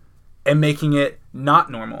 Mm-hmm. And making it not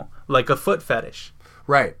normal, like a foot fetish.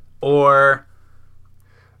 Right. Or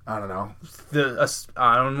I don't know.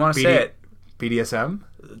 I don't want to say it. BDSM?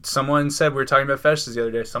 Someone said, we were talking about fetishes the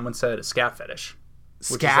other day, someone said a scat fetish.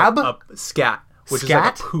 Scab? Scat. Which is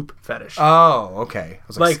like a poop fetish. Oh, okay. I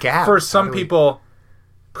was like scab. For some people,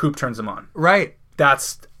 poop turns them on. Right.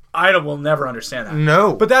 I will never understand that.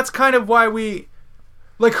 No. But that's kind of why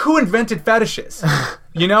who invented fetishes?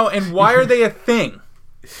 You know, and why are they a thing?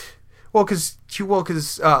 Well, because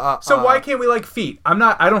So why can't we like feet?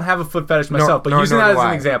 I don't have a foot fetish myself, but using that as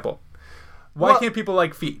an example, why can't people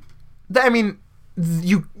like feet? I mean,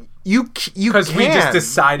 you because we just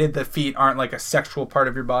decided that feet aren't like a sexual part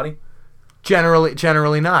of your body.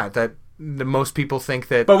 Generally not. That most people think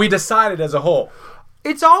that. But we decided as a whole.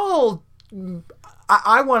 It's all.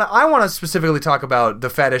 I want to specifically talk about the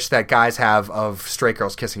fetish that guys have of straight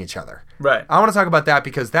girls kissing each other. Right. I want to talk about that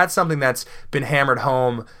because that's something that's been hammered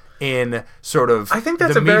home in sort of. I think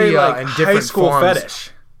that's the a very media like and high different school forms.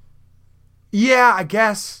 fetish. Yeah, I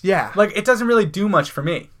guess. Yeah. Like it doesn't really do much for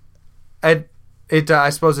me. I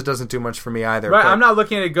suppose it doesn't do much for me either. Right. But I'm not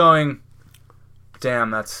looking at it going,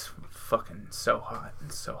 damn, that's fucking so hot.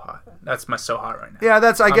 It's so hot. That's my so hot right now. Yeah,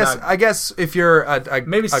 that's. I guess if you're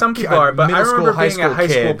maybe some people are, but I remember being at high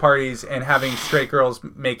school parties and having straight girls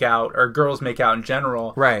make out or girls make out in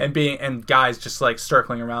general, right? And guys just like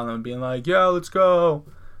circling around them and being like, "Yeah, let's go."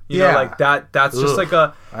 You know, like that. That's just like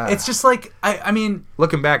a. It's just like I mean,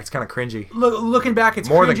 looking back, it's kind of cringy. Looking back, it's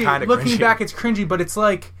more cringy. than kind of. Looking back, it's cringy, but it's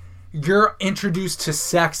like you're introduced to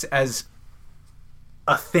sex as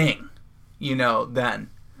a thing, you know. Then,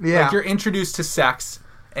 like you're introduced to sex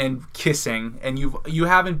and kissing, and you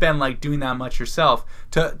haven't been like doing that much yourself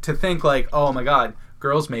to think like, oh my god,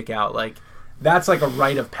 girls make out, like that's like a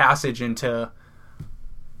rite of passage into,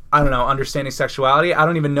 I don't know, understanding sexuality. I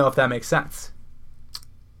don't even know if that makes sense.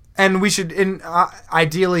 And we should,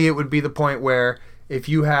 ideally, it would be the point where if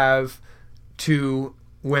you have two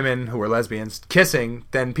women who are lesbians kissing,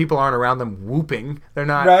 then people aren't around them whooping. They're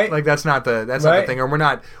not like that's not the thing, or we're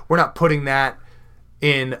not putting that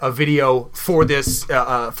in a video for this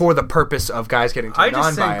for the purpose of guys getting turned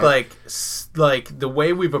on by it. I just think like the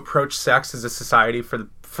way we've approached sex as a society for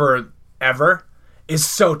forever is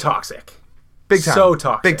so toxic. Big time. So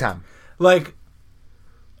toxic. Big time. Like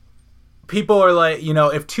people are like, you know,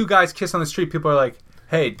 if two guys kiss on the street, people are like,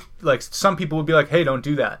 hey, like some people would be like, hey, don't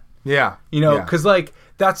do that. Yeah. You know, because like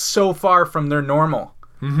that's so far from their normal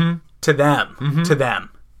to them. To them.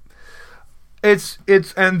 It's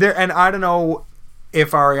and I don't know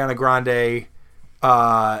if Ariana Grande,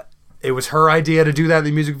 it was her idea to do that in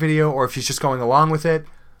the music video, or if she's just going along with it.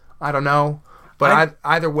 I don't know, but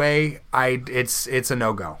either way, it's a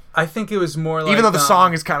no-go. I think it was more like, even though the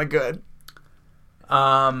song is kind of good.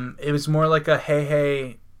 It was more like a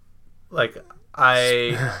hey, like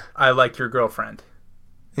I like your girlfriend.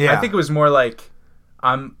 Yeah, I think it was more like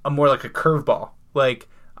I'm more like a curveball. Like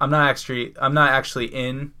I'm not actually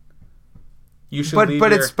in. You should leave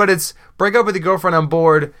but it's break up with your girlfriend on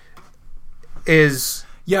board is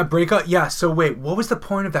break up. Yeah. So wait, what was the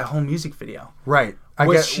point of that whole music video? Right.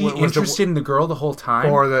 Was she interested in the girl the whole time?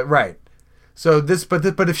 Right. So if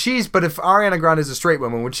Ariana Grande is a straight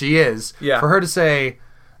woman, which she is, for her to say,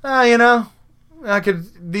 you know, let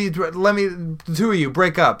me the two of you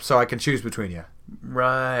break up so I can choose between you.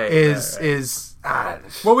 Right.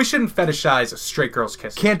 Well, we shouldn't fetishize a straight girl's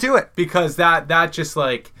kiss. Can't do it because that just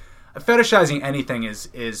like fetishizing anything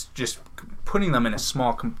is just putting them in a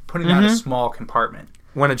small that in a small compartment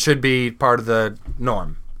when it should be part of the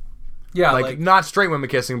norm. Yeah, like not straight women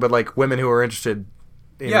kissing, but like women who are interested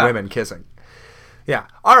in women kissing. Yeah.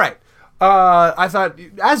 All right. I thought,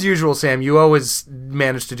 as usual, Sam, you always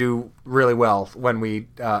manage to do really well when we,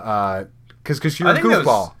 because you're a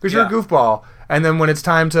goofball. Because you're a goofball, and then when it's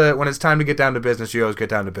time to get down to business, you always get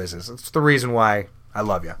down to business. It's the reason why I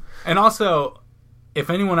love you. And also,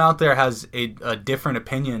 if anyone out there has a different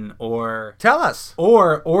opinion, or tell us,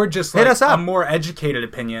 or just like hit us up. A more educated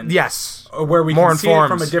opinion, yes, or where we can see it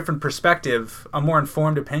from a different perspective, a more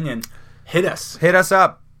informed opinion, hit us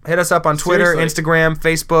up. Hit us up on Twitter, Seriously. Instagram,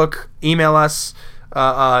 Facebook. Email us.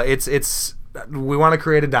 We want to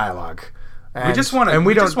create a dialogue. And we just want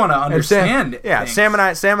to understand. Sam and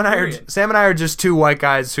I are just two white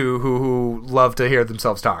guys who love to hear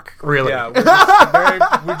themselves talk. Really. Yeah,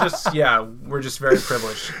 we're just very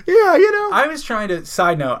privileged. Yeah, you know. I was trying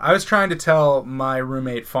to tell my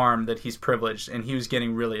roommate Farm that he's privileged, and he was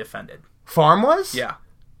getting really offended. Farm was? Yeah.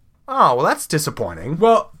 Oh, well, that's disappointing.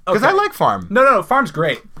 Well, because I like Farm. No, Farm's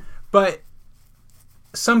great. But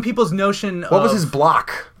some people's notion What was his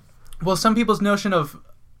block? Well, some people's notion of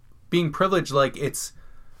being privileged, like it's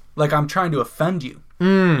like I'm trying to offend you.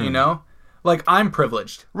 You know? Like I'm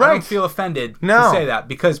privileged. Right. I don't feel offended to say that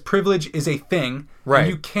because privilege is a thing. Right. And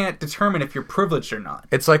you can't determine if you're privileged or not.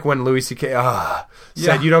 It's like when Louis C.K.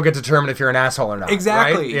 said you don't get to determine if you're an asshole or not.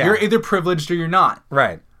 Exactly. Right? Yeah. You're either privileged or you're not.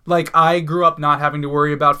 Right. Like I grew up not having to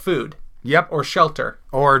worry about food. Yep. Or shelter.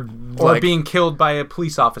 Or being killed by a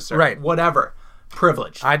police officer. Right. Whatever.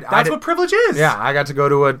 Privilege. That's what privilege is. Yeah, I got to go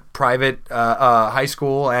to a private high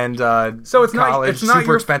school and so it's college, it's not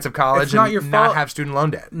super expensive college, it's not and your fault, not have student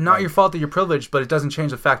loan debt. Not your fault that you're privileged, but it doesn't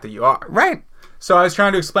change the fact that you are. Right. So I was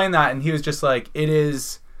trying to explain that, and he was just like, it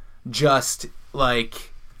is just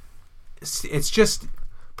like, it's just...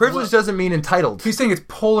 Privilege doesn't mean entitled. He's saying it's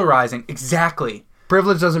polarizing. Exactly.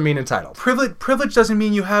 Privilege doesn't mean entitled. Privilege doesn't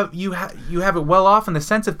mean you have it well off in the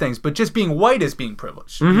sense of things, but just being white is being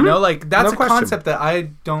privileged. Mm-hmm. You know, like that's a concept that I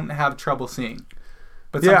don't have trouble seeing,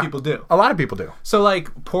 but some people do. A lot of people do. So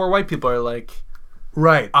like poor white people are like,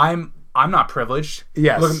 right? I'm not privileged.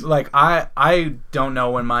 Yes. Look, like I don't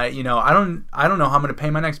know when my I don't know how I'm going to pay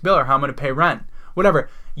my next bill or how I'm going to pay rent. Whatever.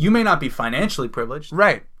 You may not be financially privileged,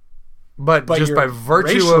 right? But just by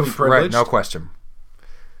virtue of right, no question.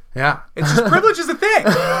 Yeah. It's just privilege is a thing.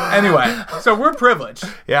 Anyway, so we're privileged.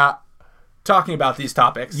 Yeah. Talking about these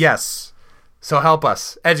topics. Yes. So help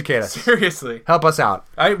us. Educate us. Seriously. Help us out.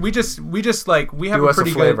 We have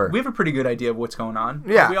a pretty good idea of what's going on.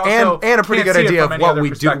 Yeah. We also and a pretty good idea of what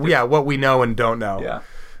we do. Yeah, what we know and don't know. Yeah.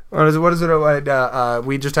 What is it?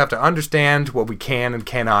 We just have to understand what we can and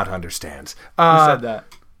cannot understand. Who said that?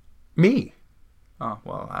 Me. Oh,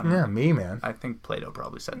 well, I don't know. Yeah, me, man. I think Plato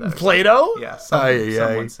probably said that. Plato? Yeah.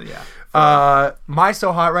 Someone said, my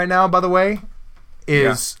So Hot right now, by the way,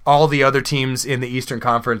 is all the other teams in the Eastern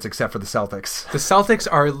Conference except for the Celtics. The Celtics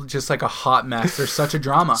are just like a hot mess. They're such a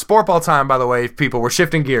drama. Sport ball time, by the way, people. We're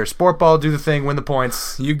shifting gears. Sport ball, do the thing, win the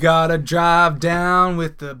points. You gotta drive down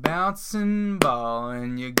with the bouncing ball,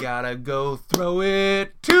 and you gotta go throw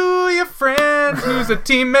it to your friend who's a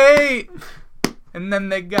teammate. And then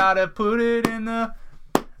they gotta put it in the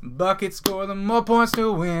bucket, score the more points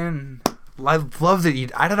to win. I love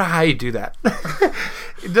that I don't know how you do that.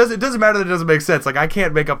 It doesn't matter that it doesn't make sense. Like I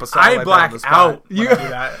can't make up a song. I black out when I do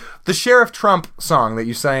that. The Sheriff Trump song that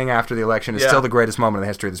you sang after the election is still the greatest moment in the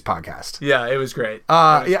history of this podcast. Yeah, it was great.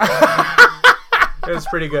 Yeah. It was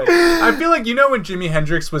pretty good. I feel like when Jimi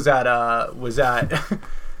Hendrix was at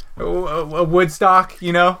Woodstock,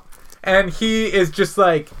 and he is just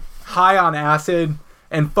like high on acid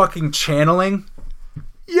and fucking channeling.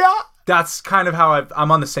 Yeah. That's kind of how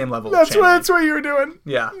I'm on the same level. That's what you were doing.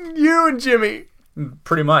 Yeah. You and Jimmy.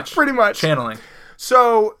 Pretty much. Channeling.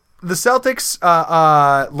 So the Celtics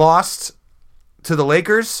lost to the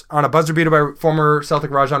Lakers on a buzzer beater by former Celtic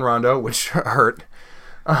Rajon Rondo, which hurt.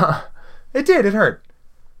 It did. It hurt.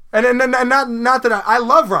 And not that I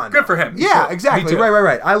love Rondo. Good for him. Yeah, exactly.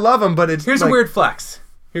 Right. I love him, but it's Here's a weird flex.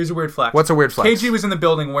 What's a weird flex? KG was in the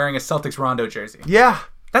building wearing a Celtics Rondo jersey. Yeah.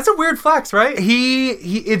 That's a weird flex, right?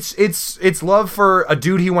 It's love for a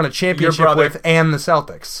dude he won a championship with and the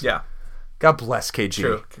Celtics. Yeah. God bless KG.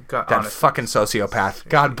 True. That fucking sociopath.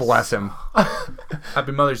 God bless him.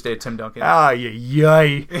 Happy Mother's Day, Tim Duncan.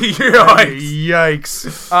 Yikes.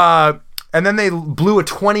 And then they blew a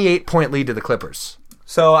 28-point lead to the Clippers.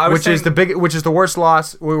 So I was which is the worst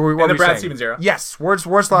loss in the Brad Stevens era. Yes, worst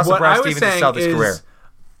loss of Brad Stevens in Celtics career.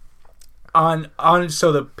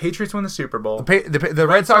 So the Patriots won the Super Bowl. The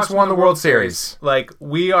Red Sox won the World Series. Like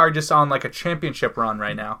we are just on like a championship run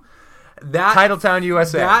right now. That Titletown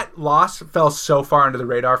USA. That loss fell so far under the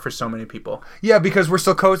radar for so many people. Yeah, because we're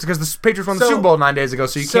still coached because the Patriots won the Super Bowl 9 days ago,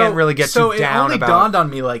 so you can't really get too down about it. So it only dawned on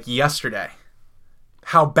me like yesterday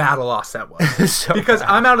how bad a loss that was. Because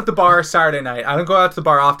I'm out at the bar Saturday night. I don't go out to the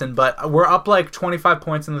bar often, but we're up like 25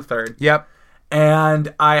 points in the third. Yep.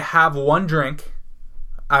 And I have one drink.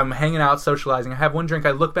 I'm hanging out, socializing. I have one drink.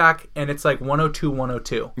 I look back, and it's like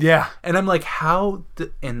 102-102. Yeah. And I'm like, how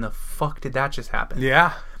in the fuck did that just happen?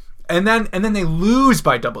 Yeah. And then they lose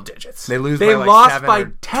by double digits. They lost like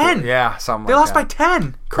by 10. Yeah, something they like lost that. by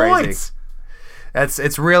 10 points.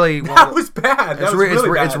 It's really that was bad. That was really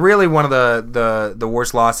bad. It's really one of the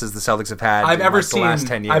worst losses the Celtics have had in the last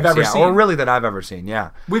 10 years. I've ever seen. Or really that I've ever seen.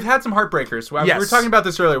 Yeah. We've had some heartbreakers. Yes. We were talking about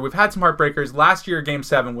this earlier. We've had some heartbreakers. Last year, Game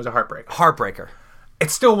 7 was a heartbreaker. Heartbreaker. It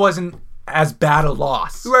still wasn't as bad a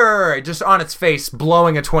loss. Right. Just on its face,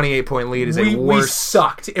 blowing a 28-point lead is a worse. We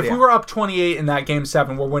sucked. If we were up 28 in that Game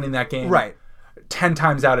 7, we're winning that game. Right. 10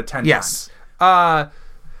 times out of 10 yes. times.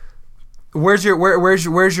 Where's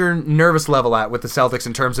your nervous level at with the Celtics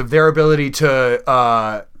in terms of their ability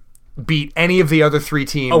to beat any of the other three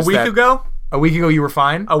teams? A week ago, you were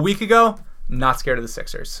fine? A week ago, not scared of the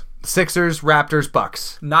Sixers. Sixers, Raptors,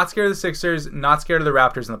 Bucks. Not scared of the Sixers, not scared of the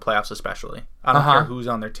Raptors in the playoffs especially. I don't care who's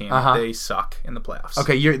on their team. They suck in the playoffs.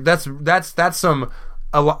 Okay, that's some...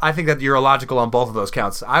 I think that you're illogical on both of those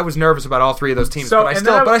counts. I was nervous about all three of those teams, but I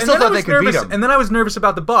still thought they could beat them. And then I was nervous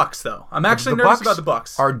about the Bucks, though. I'm actually nervous about the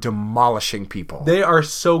Bucks. Are demolishing people. They are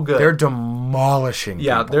so good. They're demolishing people.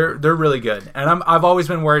 Yeah, they're really good. And I've always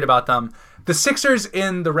been worried about them. The Sixers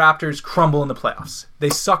and the Raptors crumble in the playoffs. They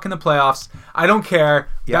suck in the playoffs. I don't care.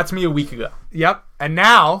 Yep. That's me a week ago. Yep. And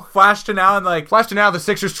now, flash to now, the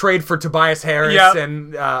Sixers trade for Tobias Harris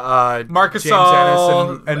and Marcus James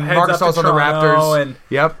Ennis and Marcus Gasol on the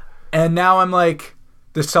Raptors. And now I'm like,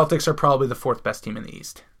 the Celtics are probably the 4th best team in the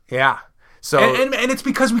East. Yeah. So and it's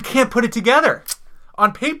because we can't put it together.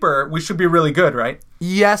 On paper, we should be really good, right?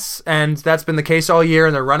 Yes, and that's been the case all year,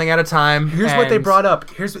 and they're running out of time. Here's what they brought up.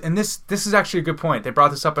 This is actually a good point. They brought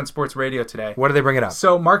this up on sports radio today. What did they bring it up?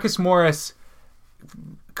 So Marcus Morris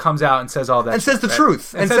comes out and says all that. And says the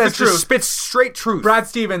truth. And says just spits straight truth. Brad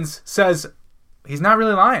Stevens says he's not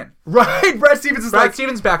really lying. Right. Brad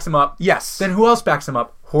Stevens backs him up. Yes. Then who else backs him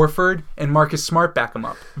up? Horford and Marcus Smart back him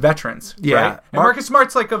up. Veterans. Yeah. Right? And Marcus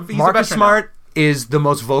Smart's he's Marcus a veteran Smart now. Is the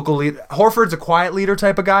most vocal leader. Horford's a quiet leader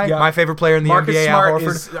type of guy. Yeah. My favorite player in the Marcus NBA, Smart Al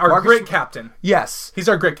Horford. Is our grit captain. Yes. He's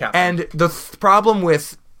our grit captain. And the problem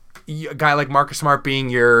with a guy like Marcus Smart being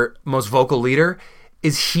your most vocal leader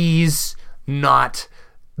is he's not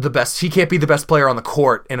the best. He can't be the best player on the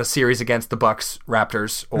court in a series against the Bucks,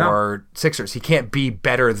 Raptors, or Sixers. He can't be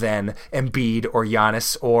better than Embiid or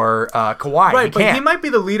Giannis or Kawhi. Right, but he might be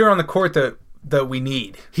the leader on the court that we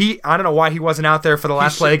need. I don't know why he wasn't out there for the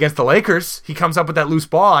last play against the Lakers. He comes up with that loose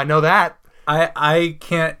ball. I know that. I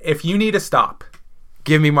can't. If you need a stop,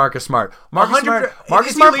 give me Marcus Smart. Marcus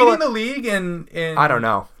Smart leading the league in I don't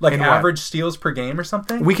know, average steals per game or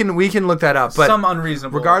something. We can look that up. But some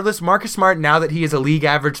unreasonable. Regardless, Marcus Smart, now that he is a league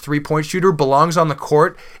average 3-point shooter, belongs on the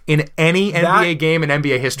court in any NBA game in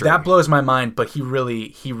NBA history. That blows my mind. But he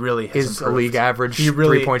really has is improved. A league average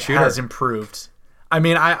 3-point shooter. Has improved. I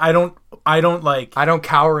mean, I don't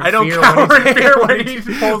cower in fear when he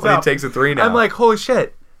pulls out. He takes a 3 now. I'm like, holy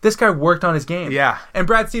shit, this guy worked on his game. Yeah. And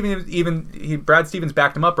Brad Stevens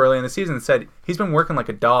backed him up early in the season and said he's been working like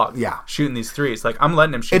a dog. Yeah. Shooting these threes. Like, I'm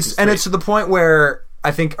letting him shoot these threes. And it's to the point where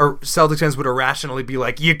I think Celtics fans would irrationally be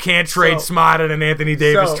like, you can't trade Smart in an Anthony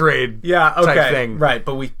Davis trade. Yeah. Okay. Type thing. Right.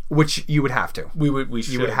 But which you would have to. We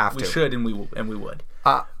should. You would have to. We should, and we would.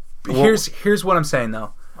 Here's what I'm saying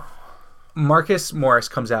though. Marcus Morris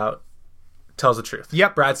comes out, tells the truth.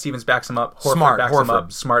 Yep. Brad Stevens backs him up. Horford backs him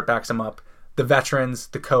up. Smart backs him up. The veterans,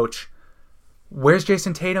 the coach. Where's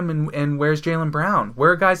Jason Tatum and where's Jaylen Brown?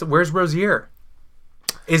 Where's Rozier?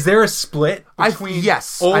 Is there a split between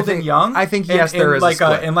old and young? I think yes, there is a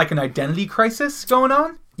split. And like an identity crisis going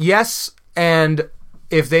on? Yes, and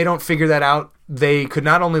if they don't figure that out, they could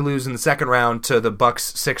not only lose in the second round to the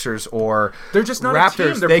Bucks, Sixers, or they're just not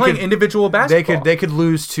Raptors. A team. They're playing individual basketball. They could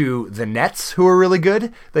lose to the Nets, who are really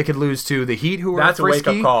good. They could lose to the Heat, who are That's frisky.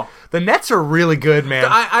 A wake-up call. The Nets are really good, man.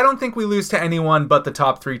 I don't think we lose to anyone but the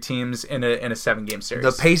top 3 teams in a 7-game series.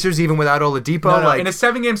 The Pacers, even without Oladipo. No, in a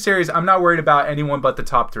 7-game series, I'm not worried about anyone but the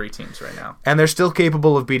top 3 teams right now. And they're still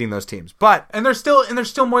capable of beating those teams. And they're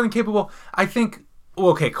still more than capable. I think.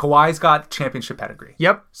 Okay, Kawhi's got championship pedigree.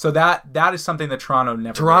 Yep. So that is something that Toronto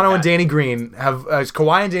never. Toronto and Danny Green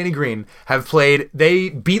Kawhi and Danny Green have played. They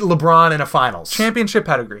beat LeBron in a finals. Championship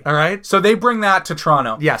pedigree. All right. So they bring that to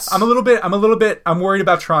Toronto. Yes. I'm worried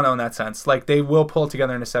about Toronto in that sense. Like, they will pull it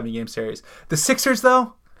together in a 7-game series. The Sixers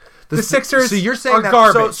though. The Sixers so you're saying are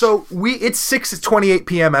garbage. It's 6:28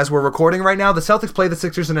 p.m. as we're recording right now. The Celtics play the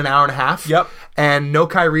Sixers in an hour and a half. Yep. And no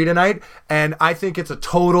Kyrie tonight. And I think it's a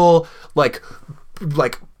total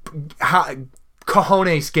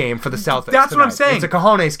cojones game for the Celtics. That's tonight. what I'm saying. It's a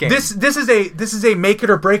cojones game. This is a make it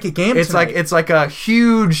or break it game. It's tonight. like a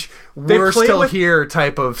huge we're still here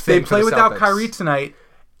type of thing. They play without Kyrie tonight.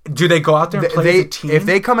 Do they go out there and play as a team? If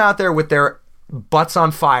they come out there with their butts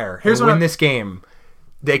on fire and win this game,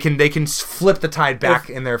 they can flip the tide back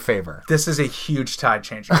in their favor. This is a huge tide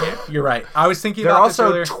changer game. You're right. I was thinking They're about this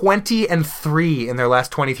also earlier. 20-3 in their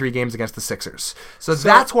last 23 games against the Sixers. So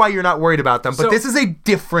that's why you're not worried about them. But this is a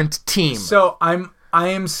different team. So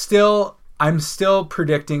I'm still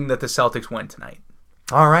predicting that the Celtics win tonight.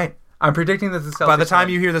 All right. I'm predicting that the Celtics By the time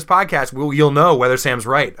you hear this podcast, you'll know whether Sam's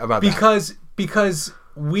right about that. Because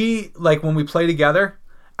we, like, when we play together,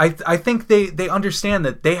 I think they understand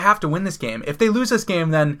that they have to win this game. If they lose this game,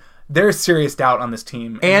 then there's serious doubt on this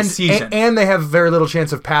team in the season. And they have very little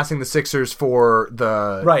chance of passing the Sixers for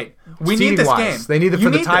the right. We need this game. They need it for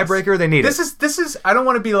the tiebreaker. They need this it. This is. I don't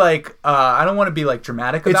want to be like. I don't want to be like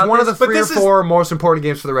dramatic about this. It's one of the 3 or 4 most important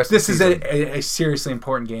games for the rest of the season. This is a seriously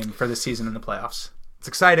important game for the season in the playoffs. It's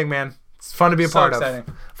exciting, man. It's fun to be a part exciting.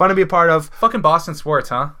 of. Fun to be a part of. Fucking Boston sports,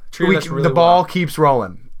 huh? Treated us really the ball keeps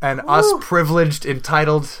rolling. And us privileged,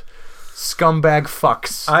 entitled scumbag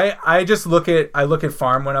fucks. I just look at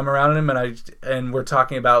Farm when I'm around him, and we're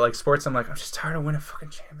talking about like sports. I'm like, I'm just tired of winning fucking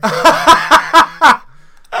championships.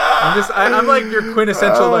 I'm like your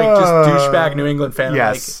quintessential like just douchebag New England fan.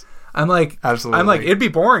 Yes. Absolutely. I'm like, it'd be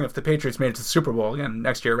boring if the Patriots made it to the Super Bowl again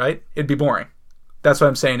next year, right? It'd be boring. That's what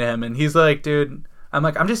I'm saying to him. And he's like, dude, I'm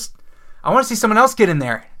like, I want to see someone else get in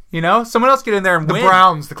there. You know? Someone else get in there and win.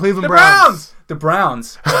 The Cleveland Browns. The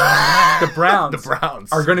Browns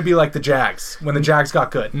are going to be like the Jags when the Jags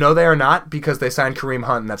got good. No, they are not, because they signed Kareem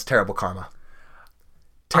Hunt, and that's terrible karma.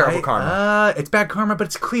 Karma. It's bad karma, but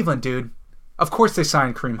it's Cleveland, dude. Of course they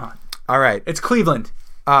signed Kareem Hunt. All right. It's Cleveland.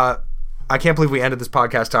 I can't believe we ended this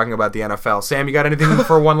podcast talking about the NFL. Sam, you got anything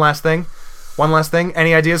for one last thing?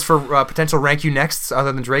 Any ideas for potential rank you nexts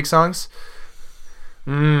other than Drake songs?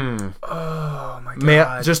 Oh my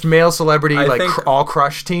god! Just male celebrity, all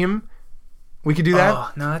crush team. We could do that.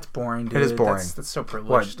 Oh no, that's boring, dude. It is boring. That's so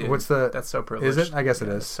privileged, dude. That's so privileged. Is it? I guess it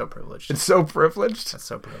is. That's so privileged. It's so privileged. That's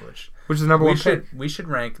so privileged. Which is the number one pick? We should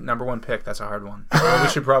rank number one pick. That's a hard one. We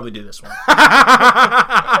should probably do this one.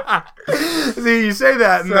 See, you say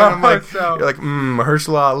that, and then I'm like, you're like,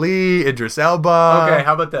 Mahershala Ali, Idris Elba. Okay,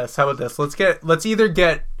 how about this? Let's either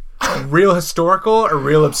get real historical or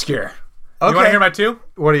real obscure. Okay. You want to hear my two?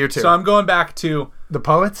 What are your two? So I'm going back to the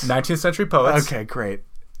poets, 19th century poets. Okay, great.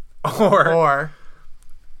 Or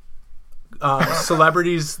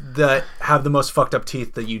celebrities that have the most fucked up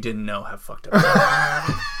teeth that you didn't know have fucked up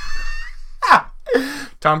teeth.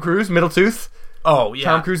 Tom Cruise, middle tooth. Oh, yeah.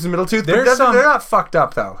 Tom Cruise's middle tooth. They're not fucked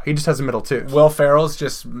up, though. He just has a middle tooth. Will Ferrell's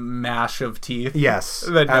just mash of teeth. Yes,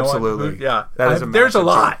 absolutely. There's a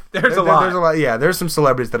lot. There's a lot. Yeah, there's some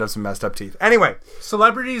celebrities that have some messed up teeth. Anyway.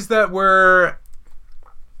 Celebrities that were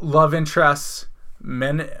love interests,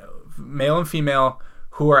 male and female,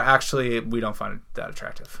 who are actually, we don't find that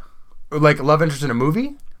attractive. Like love interest in a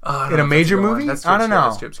movie? In a major movie? I don't know.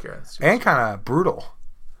 That's too obscure. And kind of brutal.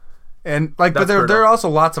 And like, but there are also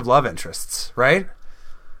lots of love interests, right?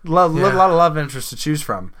 A lot of love interests to choose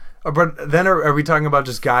from. But then are we talking about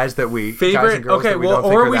just guys that we guys and girls okay, that we well,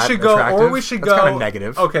 don't or think we are should that go, attractive? or we should That's go. kind of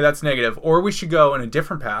negative. Okay, that's negative. Or we should go in a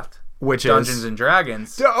different path, which Dungeons is and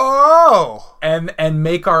Dragons. And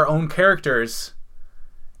make our own characters,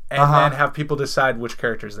 and then have people decide which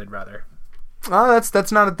characters they'd rather. Oh,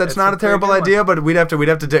 that's not a terrible idea, but we'd have to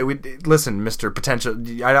listen, Mr. Potential.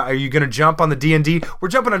 Are you going to jump on the D&D? We're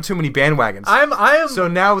jumping on too many bandwagons. I am. So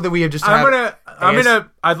now that we have just,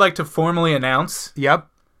 I'd like to formally announce. Yep.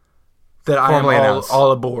 That I am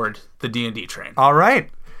all aboard the D&D train. All right.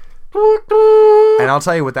 And I'll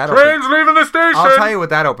tell you what that train's leaving the station. I'll tell you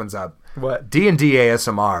what that opens up. What? D&D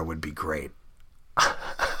ASMR would be great.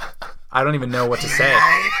 I don't even know what to say.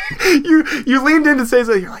 You leaned in to say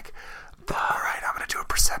something. You're like, all right, I'm going to do a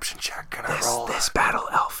perception check. This battle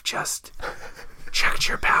elf just checked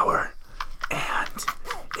your power and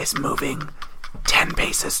is moving 10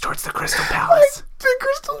 paces towards the Crystal Palace.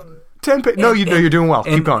 10 paces? No, you're doing well.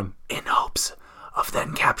 Keep going. In hopes of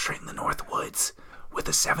then capturing the North Woods with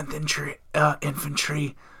the 7th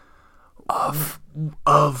Infantry of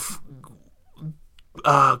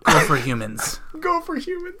Go for Humans. Go for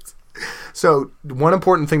Humans. So one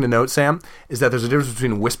important thing to note, Sam, is that there's a difference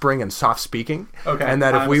between whispering and soft speaking. Okay, and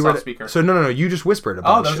that if we were speaker. So no, you just whispered a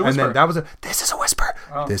bunch. Oh, that was a whisper. And then this is a whisper.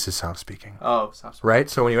 Oh. This is soft speaking. Oh, soft speaking. Right.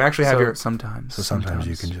 So when you actually have sometimes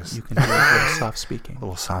you can do a little soft speaking. A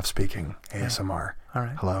little soft speaking ASMR. All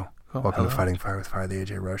right. Hello. Cool. Welcome to Fighting Fire with Fire, the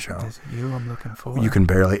AJ Rose Show. Is it you I'm looking for? You can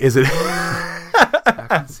barely. Is it? I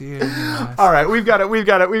can see it in your eyes. All right, we've got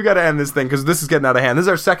to end this thing because this is getting out of hand. This is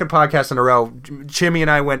our second podcast in a row. Chimmy and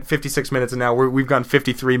I went 56 minutes, and now we've gone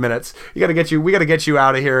 53 minutes. We got to get you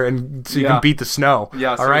out of here, and so you can beat the snow.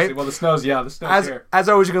 Yeah, all right. Well, the snow's here. As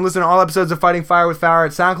always, you can listen to all episodes of Fighting Fire with Fire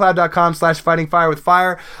at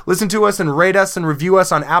SoundCloud.com/FightingFireWithFire. Listen to us and rate us and review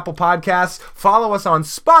us on Apple Podcasts. Follow us on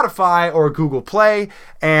Spotify or Google Play.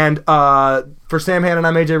 And for Sam Hannon,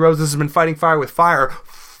 I'm AJ Rose. This has been Fighting Fire with Fire.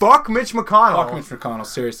 Fuck Mitch McConnell. Fuck Mitch McConnell,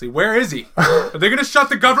 seriously. Where is he? Are they going to shut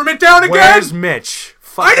the government down again? Where's Mitch?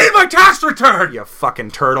 I need my tax return! You fucking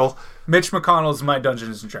turtle. Mitch McConnell's my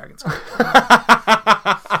Dungeons and Dragons.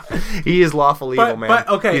 He is lawful evil, man. But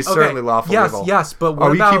okay, he's certainly lawful evil. Yes, but what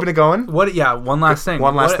are you keeping it going? One last thing.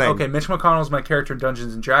 One last thing. Okay, Mitch McConnell's my character in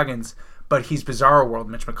Dungeons and Dragons, but he's Bizarro World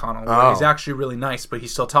Mitch McConnell, where he's actually really nice, but he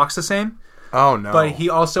still talks the same. Oh, no. But he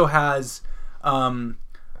also has, level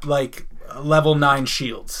 9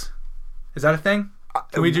 shields. Is that a thing?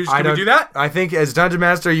 Can we do that? I think as Dungeon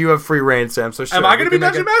Master, you have free reign, Sam. So sure. Am I going to be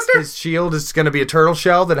Dungeon Master? His shield is going to be a turtle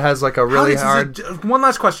shell that has like a really hard... One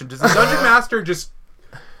last question. Does the Dungeon Master just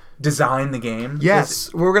design the game.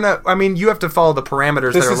 Yes, we're gonna. I mean, you have to follow the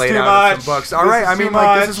parameters that are laid out in some books. All right, I mean,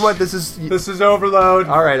 like this is. This is overload.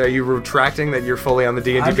 All right, are you retracting that you're fully on the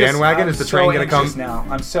D&D bandwagon? Is the train gonna come now?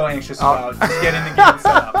 I'm so anxious about just getting the game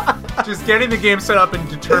set up. Just getting the game set up and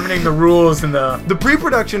determining the rules and the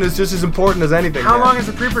pre-production is just as important as anything. How long is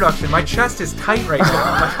the pre-production? My chest is tight right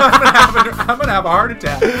now. I'm gonna have a heart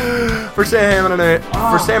attack. For Sam Hannon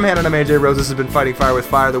and I'm AJ Rose. This has been Fighting Fire with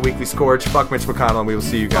Fire, the weekly Scorch. Fuck Mitch McConnell, and we will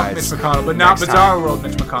see you guys. Mitch McConnell, but not Bizarre World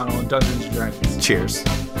Mitch McConnell and Dungeons and Dragons. Cheers.